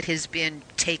once it has been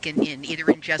taken in, either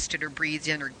ingested or breathed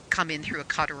in or come in through a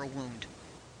cut or a wound?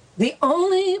 The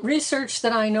only research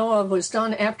that I know of was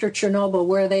done after Chernobyl,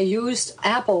 where they used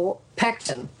apple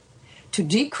pectin to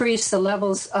decrease the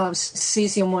levels of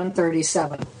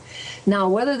cesium-137. Now,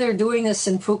 whether they're doing this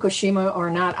in Fukushima or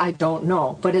not, I don't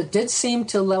know. But it did seem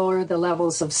to lower the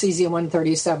levels of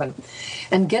cesium-137.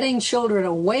 And getting children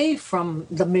away from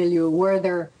the milieu where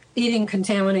they're eating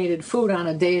contaminated food on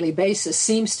a daily basis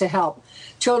seems to help.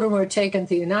 Children were taken to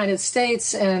the United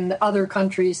States and other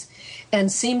countries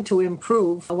and seemed to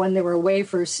improve when they were away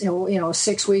for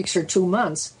 6 weeks or 2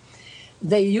 months.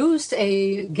 They used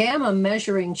a gamma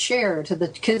measuring chair that the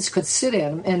kids could sit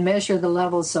in and measure the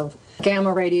levels of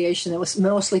gamma radiation that was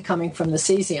mostly coming from the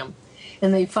cesium.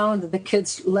 And they found that the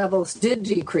kids' levels did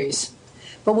decrease.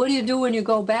 But what do you do when you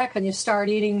go back and you start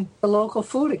eating the local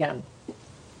food again?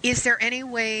 Is there any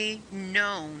way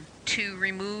known to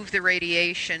remove the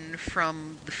radiation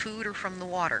from the food or from the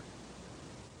water?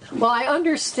 Well, I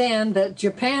understand that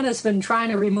Japan has been trying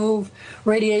to remove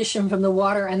radiation from the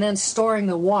water and then storing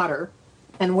the water.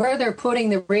 And where they're putting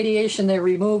the radiation they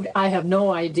removed, I have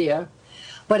no idea.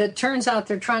 But it turns out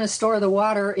they're trying to store the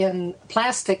water in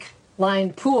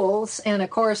plastic-lined pools. And, of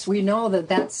course, we know that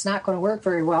that's not going to work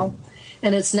very well.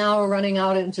 And it's now running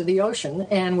out into the ocean.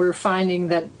 And we're finding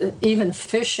that even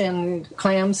fish and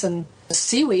clams and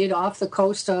seaweed off the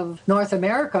coast of North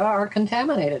America are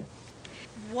contaminated.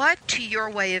 What, to your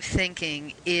way of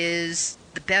thinking, is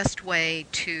the best way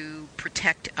to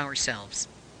protect ourselves?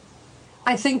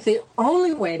 I think the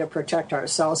only way to protect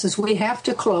ourselves is we have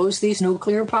to close these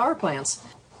nuclear power plants.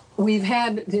 We've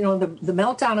had, the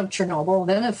meltdown of Chernobyl,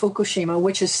 then of Fukushima,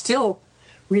 which is still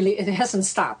really, it hasn't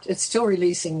stopped. It's still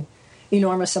releasing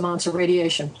enormous amounts of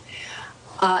radiation.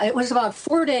 It was about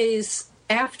 4 days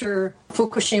after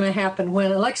Fukushima happened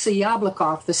when Alexei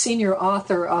Yablokov, the senior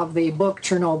author of the book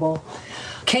Chernobyl,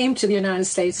 came to the United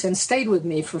States and stayed with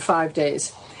me for 5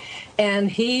 days.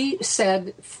 And he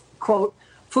said, quote,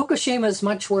 Fukushima is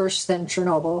much worse than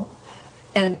Chernobyl,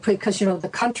 and because, the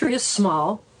country is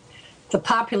small, the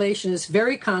population is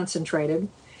very concentrated.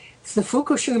 The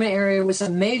Fukushima area was a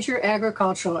major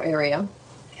agricultural area,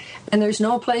 and there's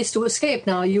no place to escape.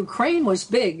 Now, Ukraine was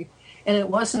big, and it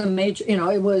wasn't a major,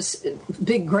 it was a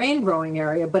big grain-growing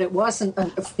area, but it wasn't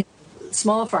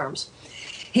small farms.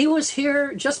 He was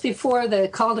here just before the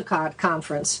Caldecott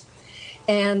conference,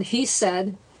 and he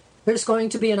said, there's going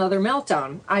to be another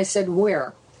meltdown. I said,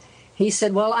 where? He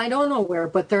said, well, I don't know where,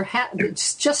 but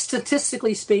just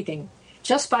statistically speaking,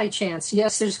 just by chance,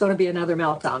 yes, there's going to be another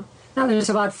meltdown. Now, there's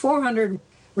about 400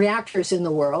 reactors in the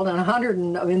world and 100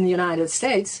 in the United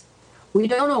States. We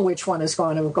don't know which one is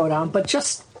going to go down, but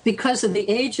just because of the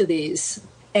age of these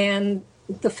and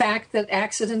the fact that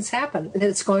accidents happen,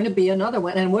 it's going to be another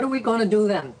one. And what are we going to do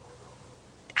then?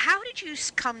 How did you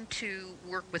come to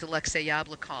work with Alexei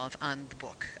Yablokov on the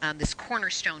book, on this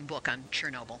cornerstone book on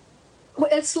Chernobyl? Well,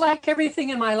 it's like everything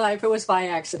in my life. It was by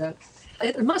accident.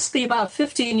 It must be about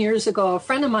 15 years ago. A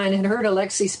friend of mine had heard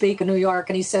Alexei speak in New York,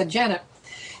 and he said, Janet,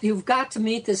 you've got to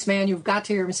meet this man. You've got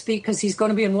to hear him speak because he's going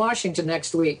to be in Washington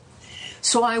next week.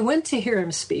 So I went to hear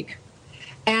him speak,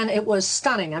 and it was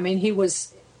stunning. I mean, it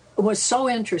was so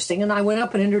interesting, and I went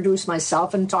up and introduced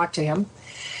myself and talked to him,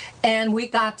 and we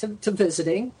got to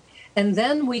visiting, and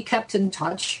then we kept in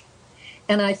touch.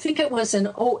 And I think it was in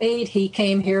 2008 he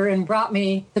came here and brought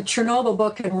me the Chernobyl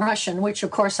book in Russian, which,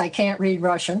 of course, I can't read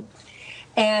Russian.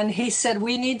 And he said,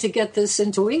 we need to get this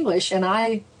into English. And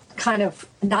I kind of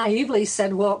naively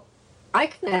said, well, I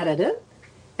can edit it.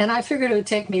 And I figured it would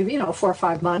take me, 4 or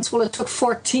 5 months. Well, it took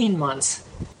 14 months.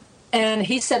 And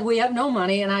he said, we have no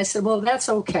money. And I said, well, that's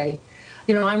okay.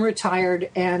 I'm retired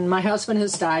and my husband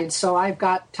has died, so I've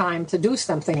got time to do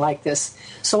something like this.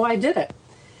 So I did it.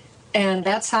 And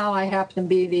that's how I happen to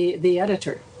be the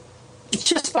editor. It's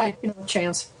just by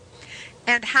chance.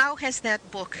 And how has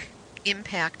that book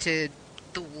impacted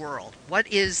the world? What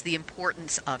is the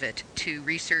importance of it to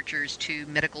researchers, to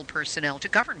medical personnel, to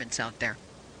governments out there?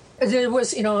 There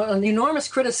was, an enormous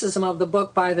criticism of the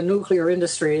book by the nuclear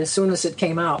industry as soon as it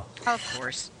came out. Of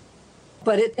course.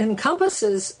 But it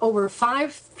encompasses over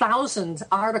 5,000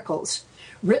 articles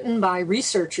written by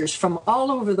researchers from all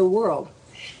over the world.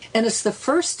 And it's the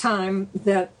first time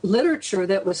that literature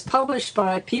that was published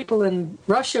by people in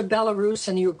Russia, Belarus,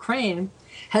 and Ukraine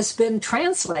has been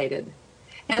translated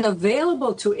and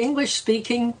available to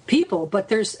English-speaking people. But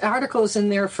there's articles in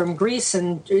there from Greece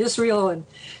and Israel and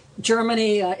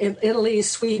Germany, Italy,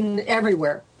 Sweden,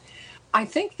 everywhere. I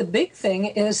think the big thing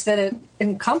is that it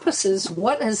encompasses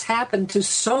what has happened to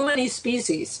so many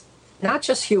species, not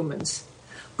just humans,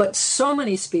 but so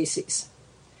many species.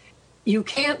 You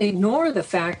can't ignore the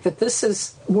fact that this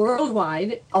is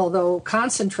worldwide, although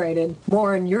concentrated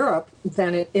more in Europe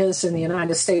than it is in the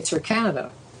United States or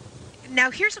Canada. Now,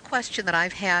 here's a question that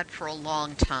I've had for a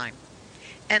long time,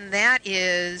 and that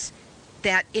is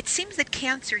that it seems that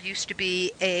cancer used to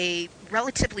be a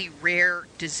relatively rare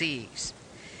disease,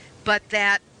 but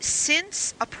that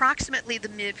since approximately the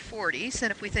mid-40s,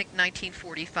 and if we think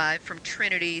 1945 from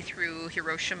Trinity through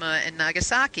Hiroshima and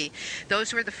Nagasaki,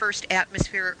 those were the first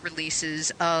atmospheric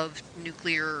releases of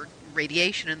nuclear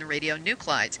radiation and the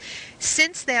radionuclides.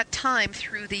 Since that time,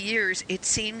 through the years, it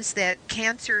seems that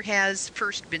cancer has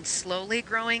first been slowly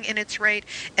growing in its rate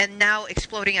and now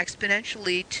exploding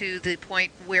exponentially to the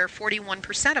point where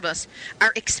 41% of us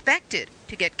are expected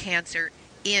to get cancer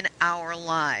in our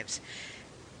lives.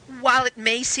 While it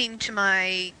may seem to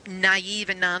my naive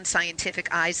and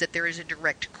non-scientific eyes that there is a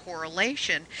direct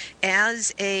correlation,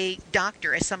 as a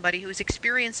doctor, as somebody who is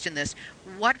experienced in this,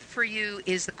 what for you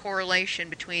is the correlation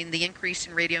between the increase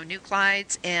in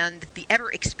radionuclides and the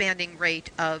ever-expanding rate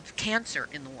of cancer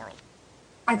in the world?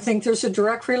 I think there's a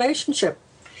direct relationship.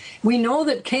 We know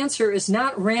that cancer is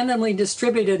not randomly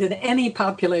distributed in any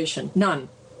population, none.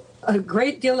 A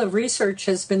great deal of research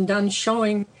has been done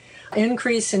showing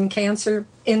increase in cancer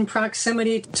in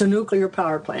proximity to nuclear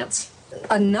power plants.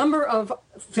 A number of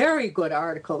very good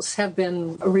articles have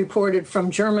been reported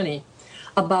from Germany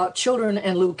about children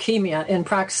and leukemia in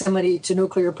proximity to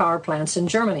nuclear power plants in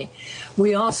Germany.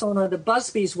 We also know that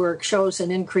Busby's work shows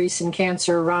an increase in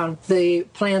cancer around the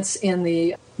plants in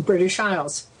the British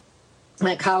Isles.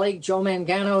 My colleague Joe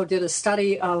Mangano did a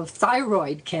study of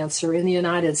thyroid cancer in the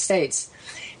United States.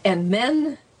 And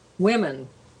men, women,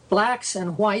 blacks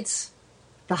and whites,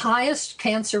 the highest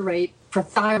cancer rate for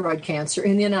thyroid cancer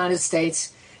in the United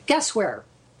States, guess where?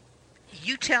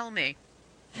 You tell me.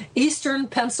 Eastern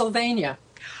Pennsylvania.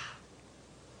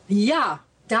 Yeah,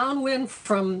 downwind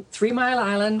from 3 Mile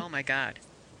Island. Oh, my God.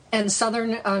 And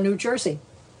southern New Jersey.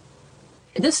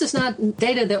 This is not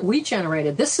data that we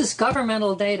generated. This is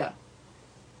governmental data.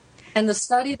 And the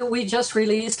study that we just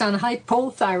released on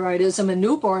hypothyroidism in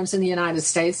newborns in the United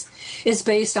States is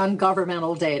based on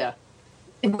governmental data.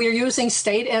 And we're using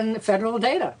state and federal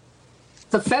data.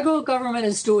 The federal government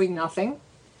is doing nothing.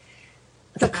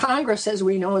 The Congress, as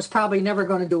we know, is probably never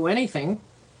going to do anything.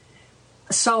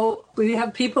 So we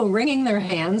have people wringing their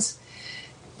hands,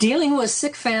 dealing with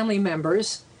sick family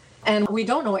members, and we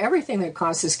don't know everything that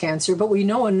causes cancer, but we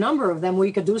know a number of them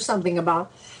we could do something about,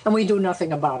 and we do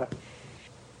nothing about it.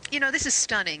 You know, this is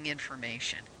stunning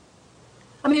information.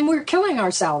 I mean, we're killing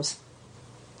ourselves.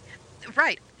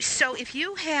 Right. So if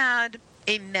you had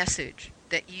a message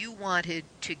that you wanted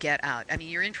to get out, I mean,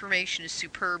 your information is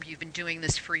superb. You've been doing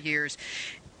this for years.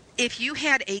 If you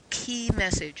had a key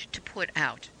message to put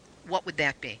out, what would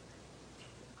that be?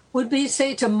 Would be,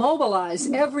 say, to mobilize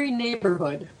every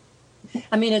neighborhood.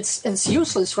 I mean, it's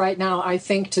useless right now, I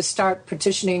think, to start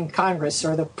petitioning Congress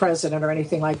or the president or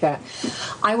anything like that.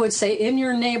 I would say in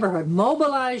your neighborhood,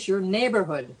 mobilize your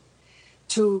neighborhood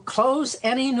to close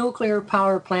any nuclear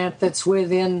power plant that's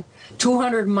within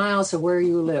 200 miles of where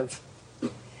you live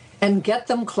and get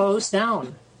them closed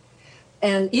down.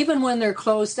 And even when they're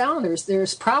closed down,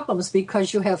 there's problems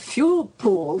because you have fuel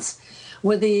pools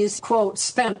with these, quote,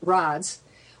 spent rods,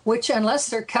 which, unless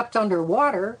they're kept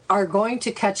underwater, are going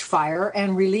to catch fire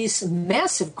and release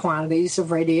massive quantities of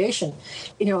radiation.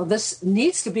 You know, this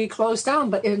needs to be closed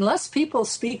down, but unless people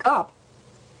speak up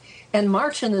and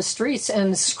march in the streets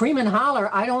and scream and holler,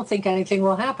 I don't think anything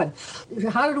will happen.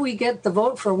 How did we get the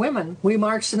vote for women? We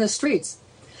marched in the streets.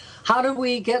 How did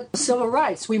we get civil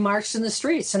rights? We marched in the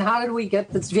streets. And how did we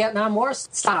get the Vietnam War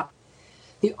stopped?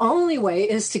 The only way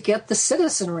is to get the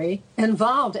citizenry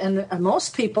involved, and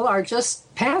most people are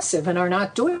just passive and are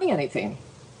not doing anything.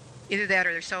 Either that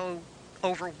or they're so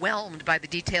overwhelmed by the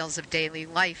details of daily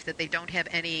life that they don't have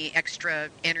any extra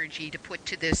energy to put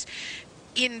to this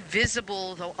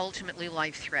invisible, though ultimately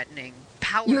life-threatening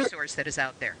power source that is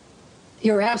out there.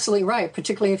 You're absolutely right,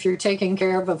 particularly if you're taking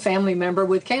care of a family member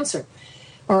with cancer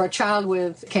or a child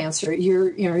with cancer.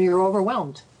 You're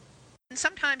overwhelmed. And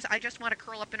sometimes I just want to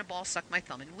curl up in a ball, suck my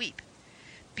thumb, and weep.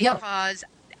 Because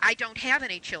I don't have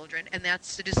any children, and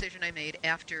that's the decision I made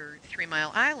after 3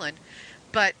 Mile Island.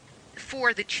 But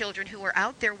for the children who are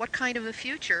out there, what kind of a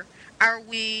future are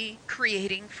we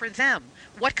creating for them?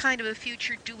 What kind of a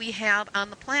future do we have on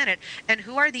the planet? And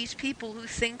who are these people who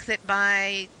think that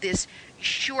by this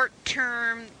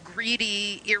short-term,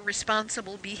 greedy,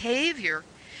 irresponsible behavior,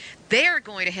 they're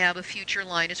going to have a future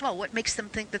line as well? What makes them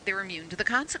think that they're immune to the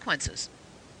consequences?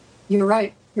 You're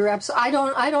right. You're absolutely.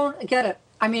 I don't get it.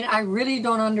 I mean, I really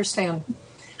don't understand.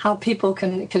 how people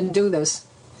can do this.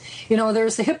 You know,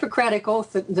 there's the Hippocratic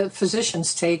Oath that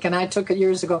physicians take, and I took it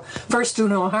years ago, first do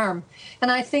no harm. And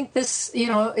I think this, you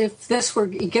know, if this were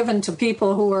given to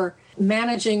people who are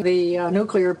managing the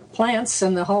nuclear plants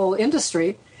and the whole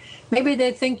industry, maybe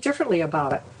they'd think differently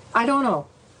about it. I don't know.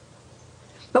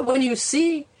 But when you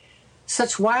see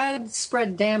such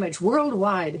widespread damage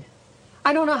worldwide,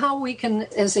 I don't know how we can,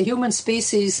 as a human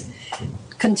species,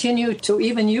 continue to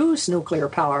even use nuclear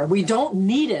power. We don't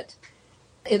need it.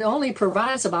 It only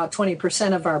provides about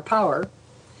 20% of our power.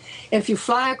 If you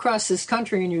fly across this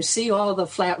country and you see all the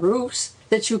flat roofs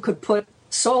that you could put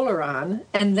solar on,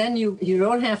 and then you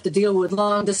don't have to deal with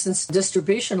long-distance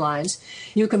distribution lines,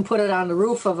 you can put it on the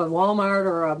roof of a Walmart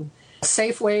or a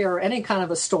Safeway or any kind of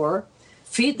a store,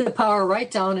 feed the power right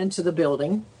down into the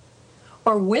building,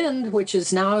 or wind, which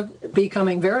is now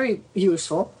becoming very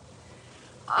useful.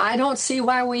 I don't see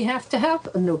why we have to have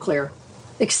a nuclear,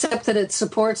 except that it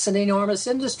supports an enormous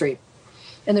industry.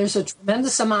 And there's a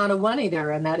tremendous amount of money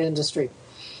there in that industry.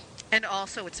 And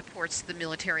also it supports the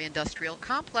military-industrial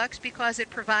complex because it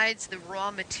provides the raw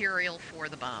material for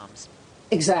the bombs.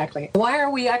 Exactly. Why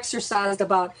are we exercised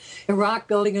about Iraq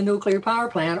building a nuclear power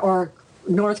plant or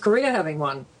North Korea having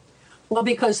one? Well,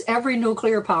 because every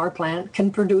nuclear power plant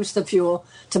can produce the fuel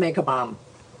to make a bomb.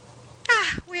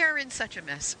 We are in such a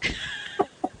mess.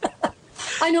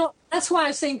 I know. That's why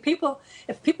I'm saying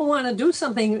if people want to do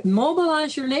something,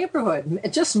 mobilize your neighborhood.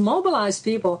 Just mobilize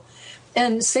people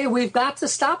and say, we've got to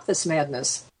stop this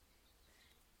madness.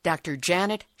 Dr.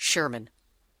 Janet Sherman.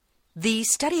 The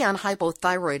study on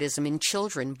hypothyroidism in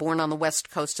children born on the west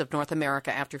coast of North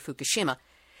America after Fukushima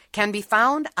can be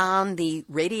found on the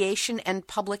Radiation and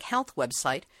Public Health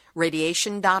website,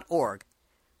 radiation.org.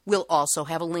 We'll also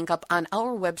have a link up on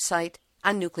our website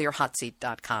on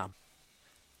nuclearhotseat.com.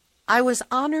 I was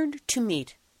honored to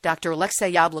meet Dr.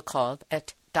 Alexei Yablokov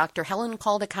at Dr. Helen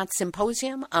Caldicott's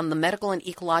Symposium on the Medical and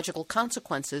Ecological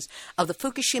Consequences of the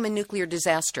Fukushima Nuclear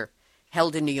Disaster,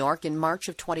 held in New York in March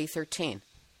of 2013.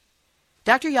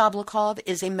 Dr. Yablokov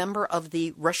is a member of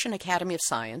the Russian Academy of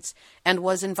Science and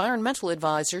was environmental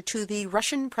advisor to the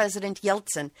Russian President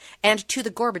Yeltsin and to the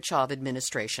Gorbachev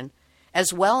administration,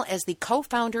 as well as the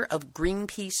co-founder of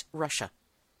Greenpeace Russia.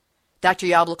 Dr.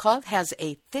 Yablokov has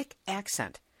a thick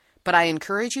accent, but I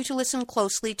encourage you to listen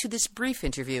closely to this brief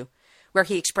interview where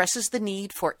he expresses the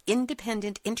need for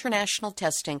independent international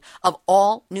testing of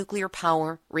all nuclear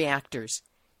power reactors.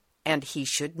 And he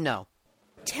should know.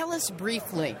 Tell us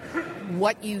briefly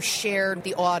what you shared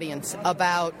the audience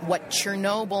about what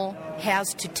Chernobyl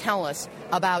has to tell us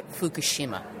about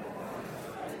Fukushima.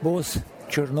 Both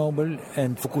Chernobyl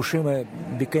and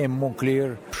Fukushima became more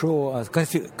clear, show us,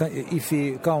 if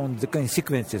we count the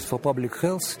consequences for public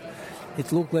health,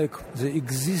 it looked like the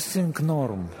existing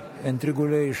norm and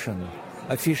regulation,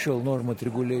 official norm and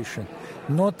regulation,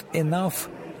 not enough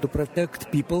to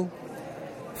protect people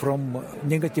from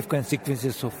negative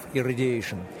consequences of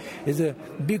irradiation. It's a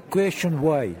big question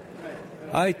why.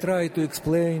 I try to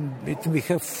explain it. We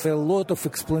have a lot of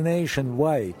explanation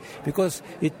why. Because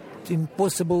it's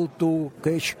impossible to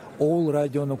catch all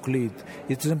radionuclide.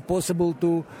 It's impossible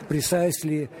to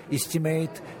precisely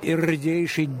estimate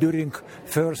irradiation during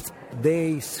first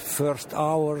days, first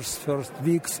hours, first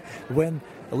weeks, when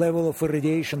level of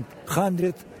irradiation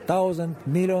 100,000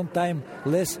 million times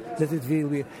less than it will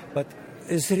be. But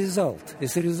as a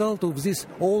result of this,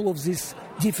 all of these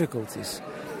difficulties,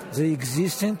 the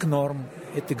existing norm,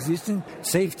 it existing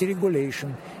safety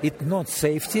regulation, it's not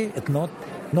safety, it's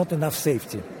not enough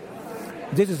safety.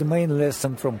 This is the main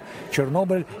lesson from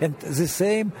Chernobyl, and the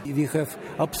same, we have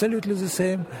absolutely the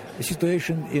same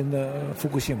situation in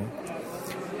Fukushima.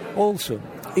 Also,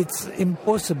 it's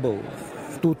impossible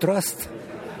to trust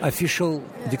official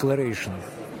declaration.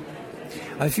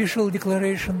 Official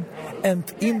declaration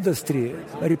and industry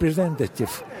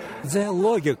representative, their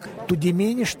logic to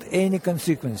diminish any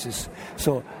consequences.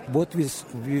 So what we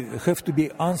have to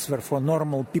be answer for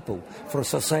normal people, for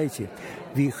society.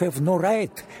 We have no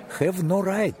right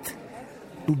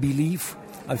to believe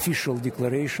official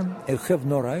declaration and have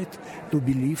no right to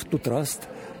believe, to trust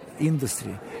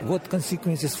industry. What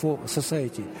consequences for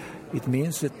society? It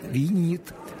means that we need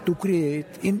to create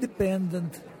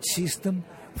independent system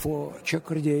for check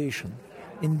radiation.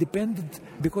 Independent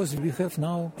because we have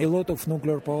now a lot of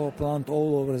nuclear power plant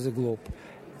all over the globe.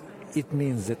 It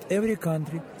means that every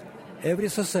country, every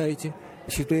society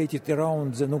situated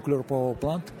around the nuclear power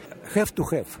plant have to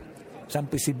have some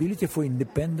possibility for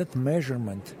independent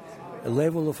measurement,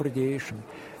 level of radiation.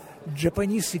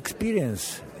 Japanese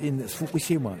experience in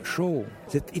Fukushima show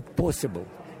that it's possible.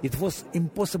 It was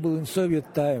impossible in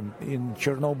Soviet time in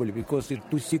Chernobyl because it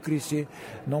was secrecy,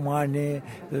 no money.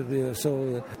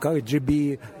 So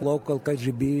KGB, local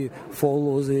KGB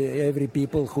follows every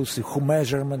people who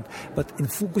measurement. But in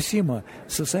Fukushima,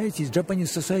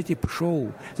 Japanese society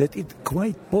show that it's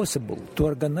quite possible to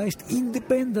organize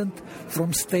independent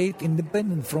from state,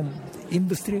 independent from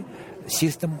industry,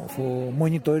 system for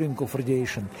monitoring of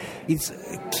radiation. It's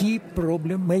a key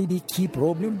problem, maybe key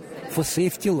problem for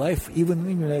safety life even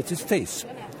in the United States.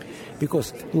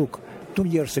 Because, look, 2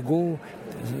 years ago,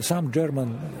 some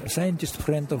German scientist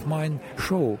friend of mine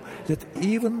show that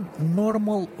even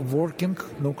normal working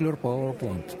nuclear power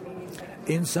plant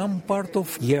in some part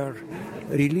of year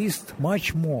released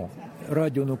much more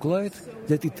radionuclide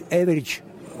than it average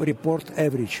report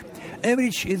average.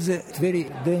 Average is very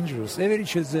dangerous.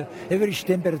 Average is the average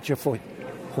temperature for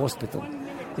hospital.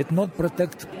 It not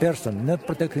protect person, not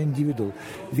protect individual.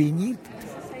 We need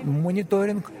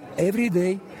monitoring every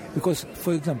day because,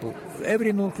 for example,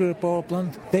 every nuclear power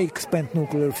plant, they expand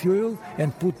nuclear fuel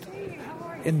and put,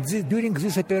 and during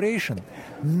this operation,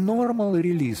 normal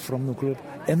release from nuclear,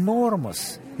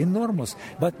 enormous.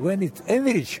 But when it's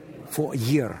average for a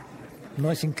year,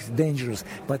 nothing dangerous,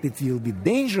 but it will be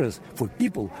dangerous for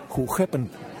people who happen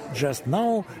just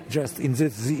now, just in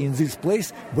this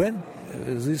place when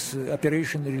this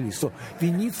operation release. So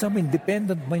we need some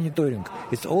independent monitoring.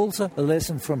 It's also a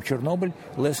lesson from Chernobyl,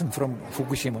 lesson from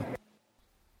Fukushima.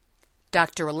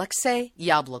 Dr. Alexey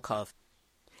Yablokov.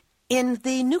 In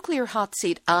the Nuclear Hot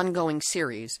Seat ongoing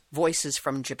series, Voices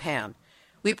from Japan,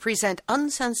 we present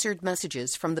uncensored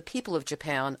messages from the people of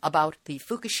Japan about the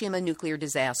Fukushima nuclear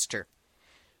disaster.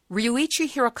 Ryuichi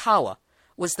Hirakawa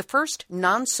was the first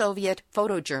non-Soviet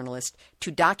photojournalist to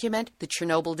document the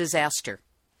Chernobyl disaster.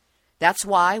 That's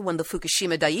why when the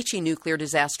Fukushima Daiichi nuclear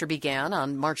disaster began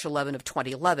on March 11 of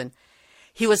 2011,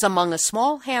 he was among a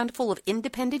small handful of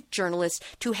independent journalists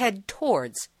to head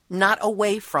towards, not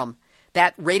away from,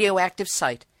 that radioactive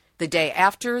site the day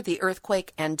after the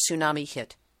earthquake and tsunami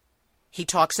hit. He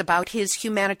talks about his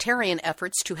humanitarian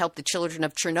efforts to help the children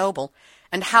of Chernobyl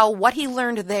and how what he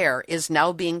learned there is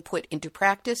now being put into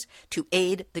practice to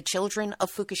aid the children of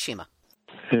Fukushima.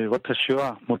 私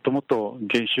はもともと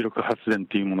原子力発電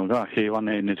というものが平和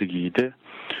なエネルギーで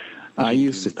I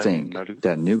used to think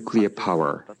that nuclear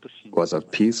power was a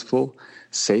peaceful,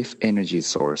 safe energy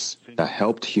source that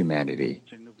helped humanity.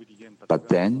 But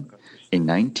then, in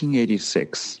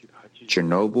 1986,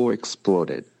 Chernobyl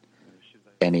exploded.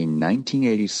 And in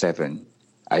 1987,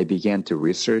 I began to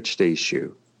research the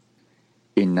issue.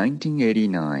 In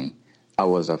 1989, I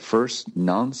was the first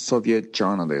non-Soviet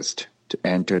journalist to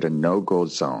enter the no-go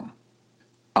zone.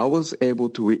 I was able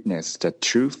to witness the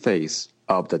true face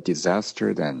of the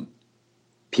disaster then.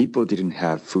 People didn't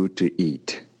have food to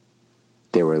eat.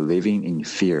 They were living in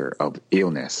fear of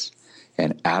illness,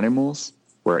 and animals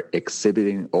were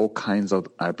exhibiting all kinds of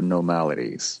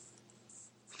abnormalities.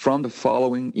 From the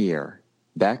following year,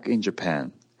 back in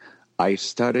Japan, I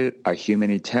started a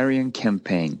humanitarian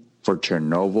campaign for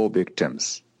Chernobyl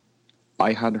victims.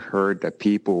 I had heard that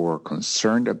people were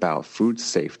concerned about food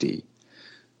safety,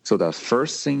 so the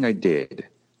first thing I did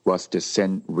was to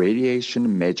send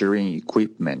radiation measuring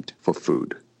equipment for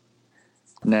food.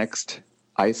 Next,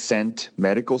 I sent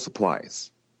medical supplies.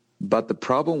 But the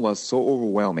problem was so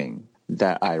overwhelming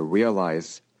that I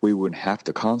realized we would have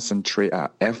to concentrate our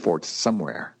efforts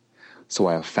somewhere. So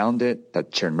I founded the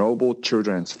Chernobyl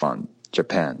Children's Fund,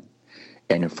 Japan,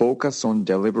 and focused on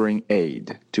delivering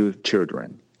aid to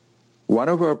children. One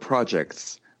of our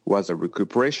projects was a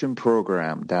recuperation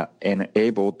program that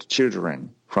enabled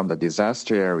children from the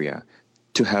disaster area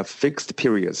to have fixed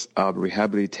periods of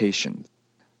rehabilitation.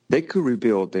 They could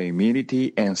rebuild their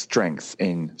immunity and strength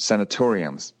in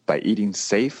sanatoriums by eating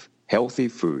safe, healthy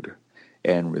food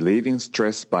and relieving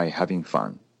stress by having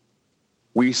fun.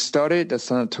 We started the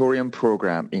sanatorium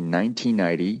program in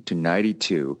 1990 to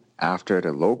 92 after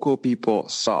the local people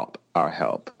sought our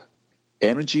help.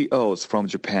 NGOs from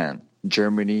Japan,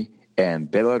 Germany, and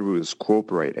Belarus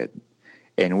cooperated,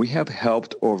 and we have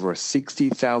helped over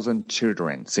 60,000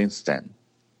 children since then.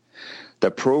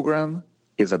 The program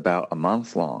is about a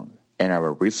month long, and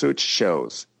our research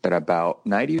shows that about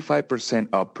 95%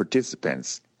 of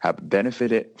participants have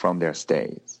benefited from their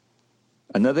stays.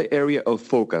 Another area of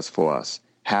focus for us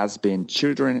has been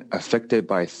children affected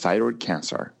by thyroid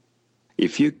cancer.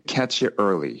 If you catch it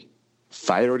early,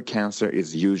 thyroid cancer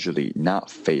is usually not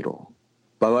fatal.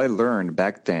 But I learned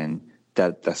back then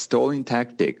that the stalling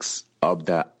tactics of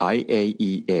the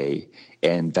IAEA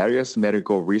and various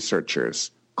medical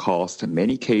researchers caused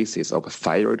many cases of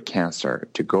thyroid cancer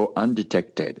to go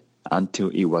undetected until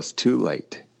it was too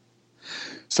late.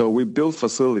 So we built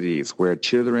facilities where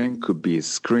children could be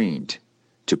screened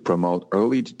to promote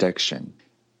early detection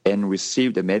and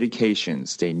receive the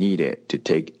medications they needed to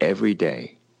take every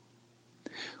day.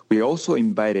 We also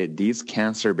invited these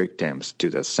cancer victims to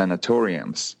the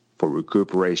sanatoriums for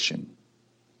recuperation.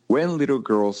 When little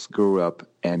girls grow up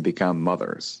and become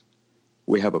mothers,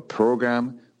 we have a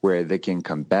program where they can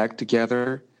come back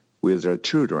together with their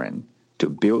children to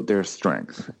build their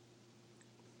strength.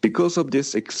 Because of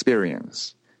this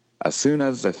experience, as soon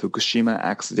as the Fukushima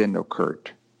accident occurred,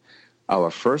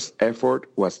 our first effort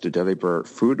was to deliver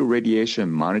food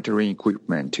radiation monitoring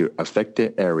equipment to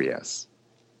affected areas.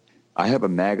 I have a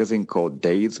magazine called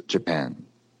Days Japan.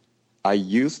 I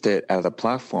used it as a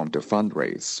platform to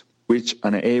fundraise, which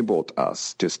enabled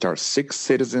us to start 6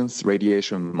 citizens'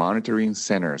 radiation monitoring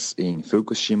centers in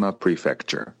Fukushima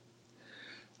Prefecture.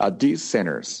 At these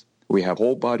centers, we have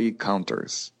whole-body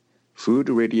counters, food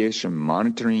radiation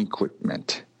monitoring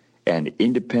equipment, and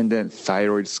independent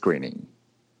thyroid screening.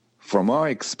 From our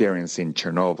experience in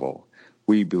Chernobyl,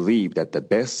 we believe that the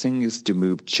best thing is to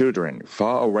move children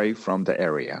far away from the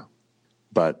area.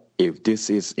 But if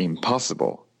this is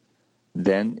impossible,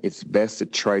 then it's best to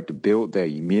try to build their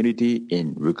immunity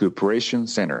in recuperation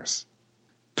centers.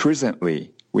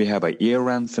 Presently, we have a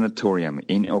year-round sanatorium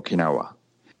in Okinawa,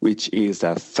 which is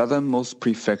the southernmost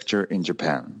prefecture in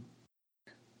Japan.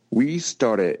 We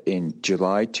started in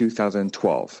July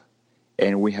 2012,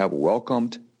 and we have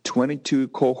welcomed 22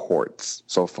 cohorts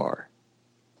so far.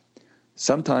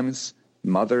 Sometimes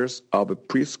mothers of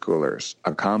preschoolers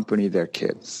accompany their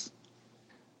kids.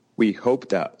 We hope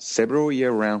that several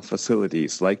year-round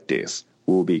facilities like this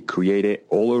will be created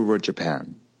all over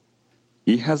Japan.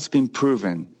 It has been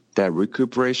proven that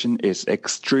recuperation is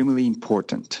extremely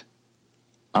important.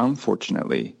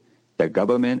 Unfortunately, the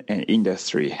government and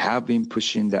industry have been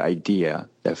pushing the idea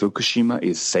that Fukushima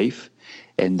is safe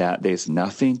and that there's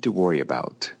nothing to worry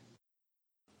about.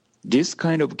 This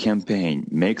kind of campaign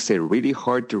makes it really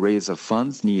hard to raise the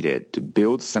funds needed to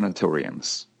build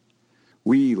sanatoriums.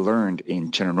 We learned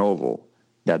in Chernobyl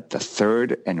that the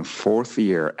 3rd and 4th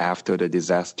year after the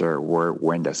disaster were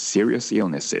when the serious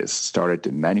illnesses started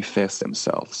to manifest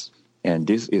themselves, and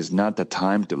this is not the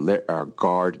time to let our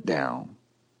guard down.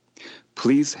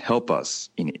 Please help us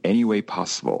in any way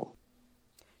possible.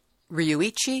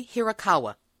 Ryuichi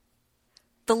Hirakawa.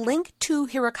 The link to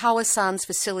Hirakawa-san's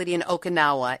facility in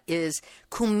Okinawa is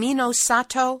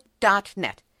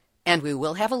kuminosato.net, and we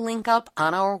will have a link up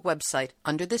on our website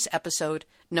under this episode,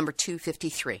 number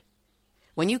 253.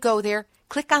 When you go there,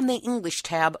 click on the English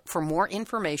tab for more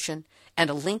information and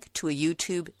a link to a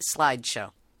YouTube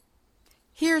slideshow.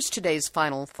 Here's today's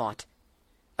final thought.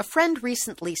 A friend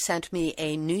recently sent me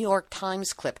a New York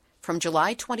Times clip from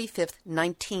July 25,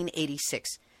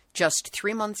 1986, just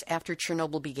 3 months after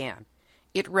Chernobyl began.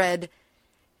 It read,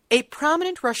 "A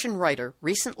prominent Russian writer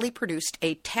recently produced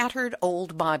a tattered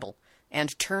old Bible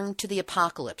and turned to the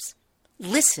apocalypse.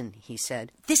 'Listen,' he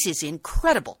said, 'this is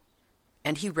incredible.'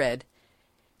 And he read,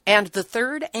 'And the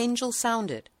third angel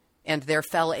sounded, and there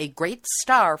fell a great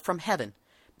star from heaven,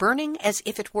 burning as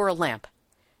if it were a lamp.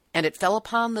 And it fell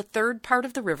upon the third part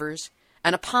of the rivers,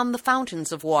 and upon the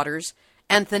fountains of waters,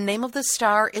 and the name of the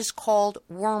star is called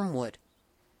Wormwood.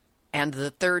 And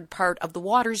the third part of the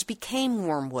waters became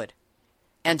wormwood,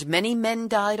 and many men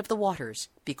died of the waters,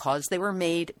 because they were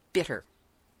made bitter.'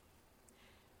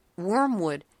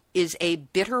 Wormwood is a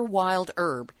bitter wild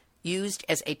herb used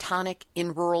as a tonic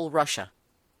in rural Russia.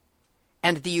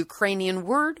 And the Ukrainian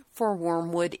word for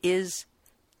wormwood is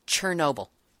Chernobyl.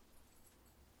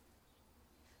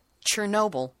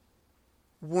 Chernobyl,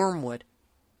 wormwood,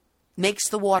 makes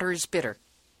the waters bitter.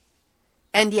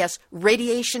 And yes,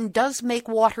 radiation does make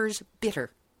waters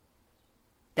bitter.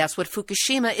 That's what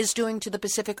Fukushima is doing to the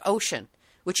Pacific Ocean,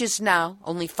 which is now,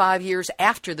 only 5 years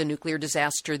after the nuclear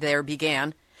disaster there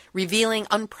began, revealing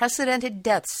unprecedented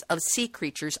deaths of sea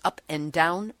creatures up and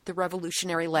down the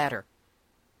revolutionary ladder.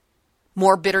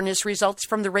 More bitterness results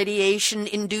from the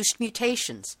radiation-induced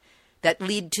mutations that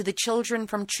lead to the children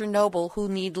from Chernobyl who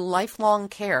need lifelong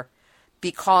care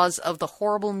because of the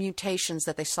horrible mutations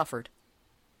that they suffered.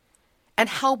 And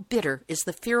how bitter is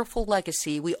the fearful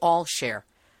legacy we all share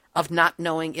of not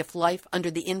knowing if life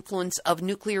under the influence of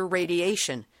nuclear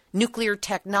radiation, nuclear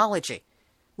technology,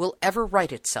 will ever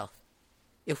right itself,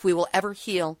 if we will ever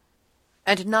heal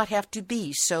and not have to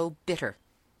be so bitter.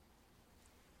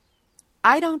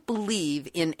 I don't believe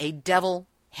in a devil,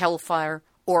 hellfire,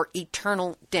 or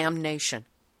eternal damnation.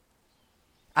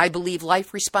 I believe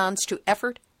life responds to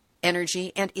effort,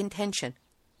 energy, and intention.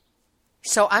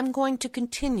 So I'm going to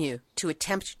continue to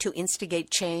attempt to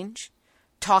instigate change,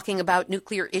 talking about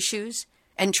nuclear issues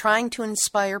and trying to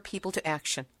inspire people to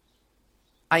action.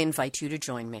 I invite you to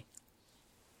join me.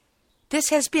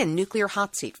 This has been Nuclear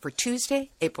Hot Seat for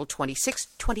Tuesday, April 26,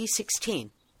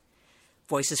 2016.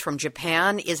 Voices from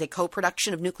Japan is a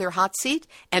co-production of Nuclear Hot Seat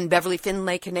and Beverly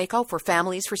Finlay Kaneko for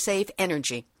Families for Safe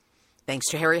Energy. Thanks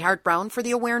to Harry Hart Brown for the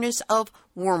awareness of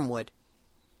wormwood.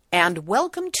 And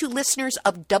welcome to listeners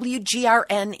of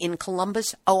WGRN in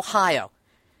Columbus, Ohio.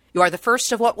 You are the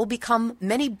first of what will become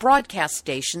many broadcast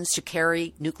stations to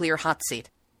carry Nuclear Hot Seat.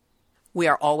 We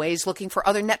are always looking for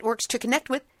other networks to connect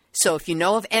with, so if you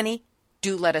know of any,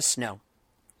 do let us know.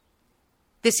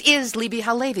 This is Libbe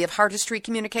HaLevy of Heartistry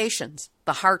Communications,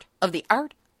 the heart of the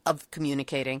art of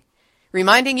communicating,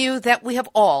 reminding you that we have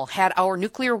all had our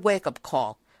nuclear wake-up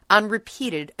call on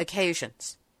repeated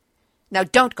occasions. Now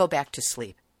don't go back to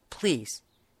sleep, please,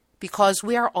 because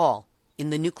we are all in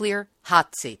the Nuclear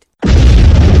Hot Seat.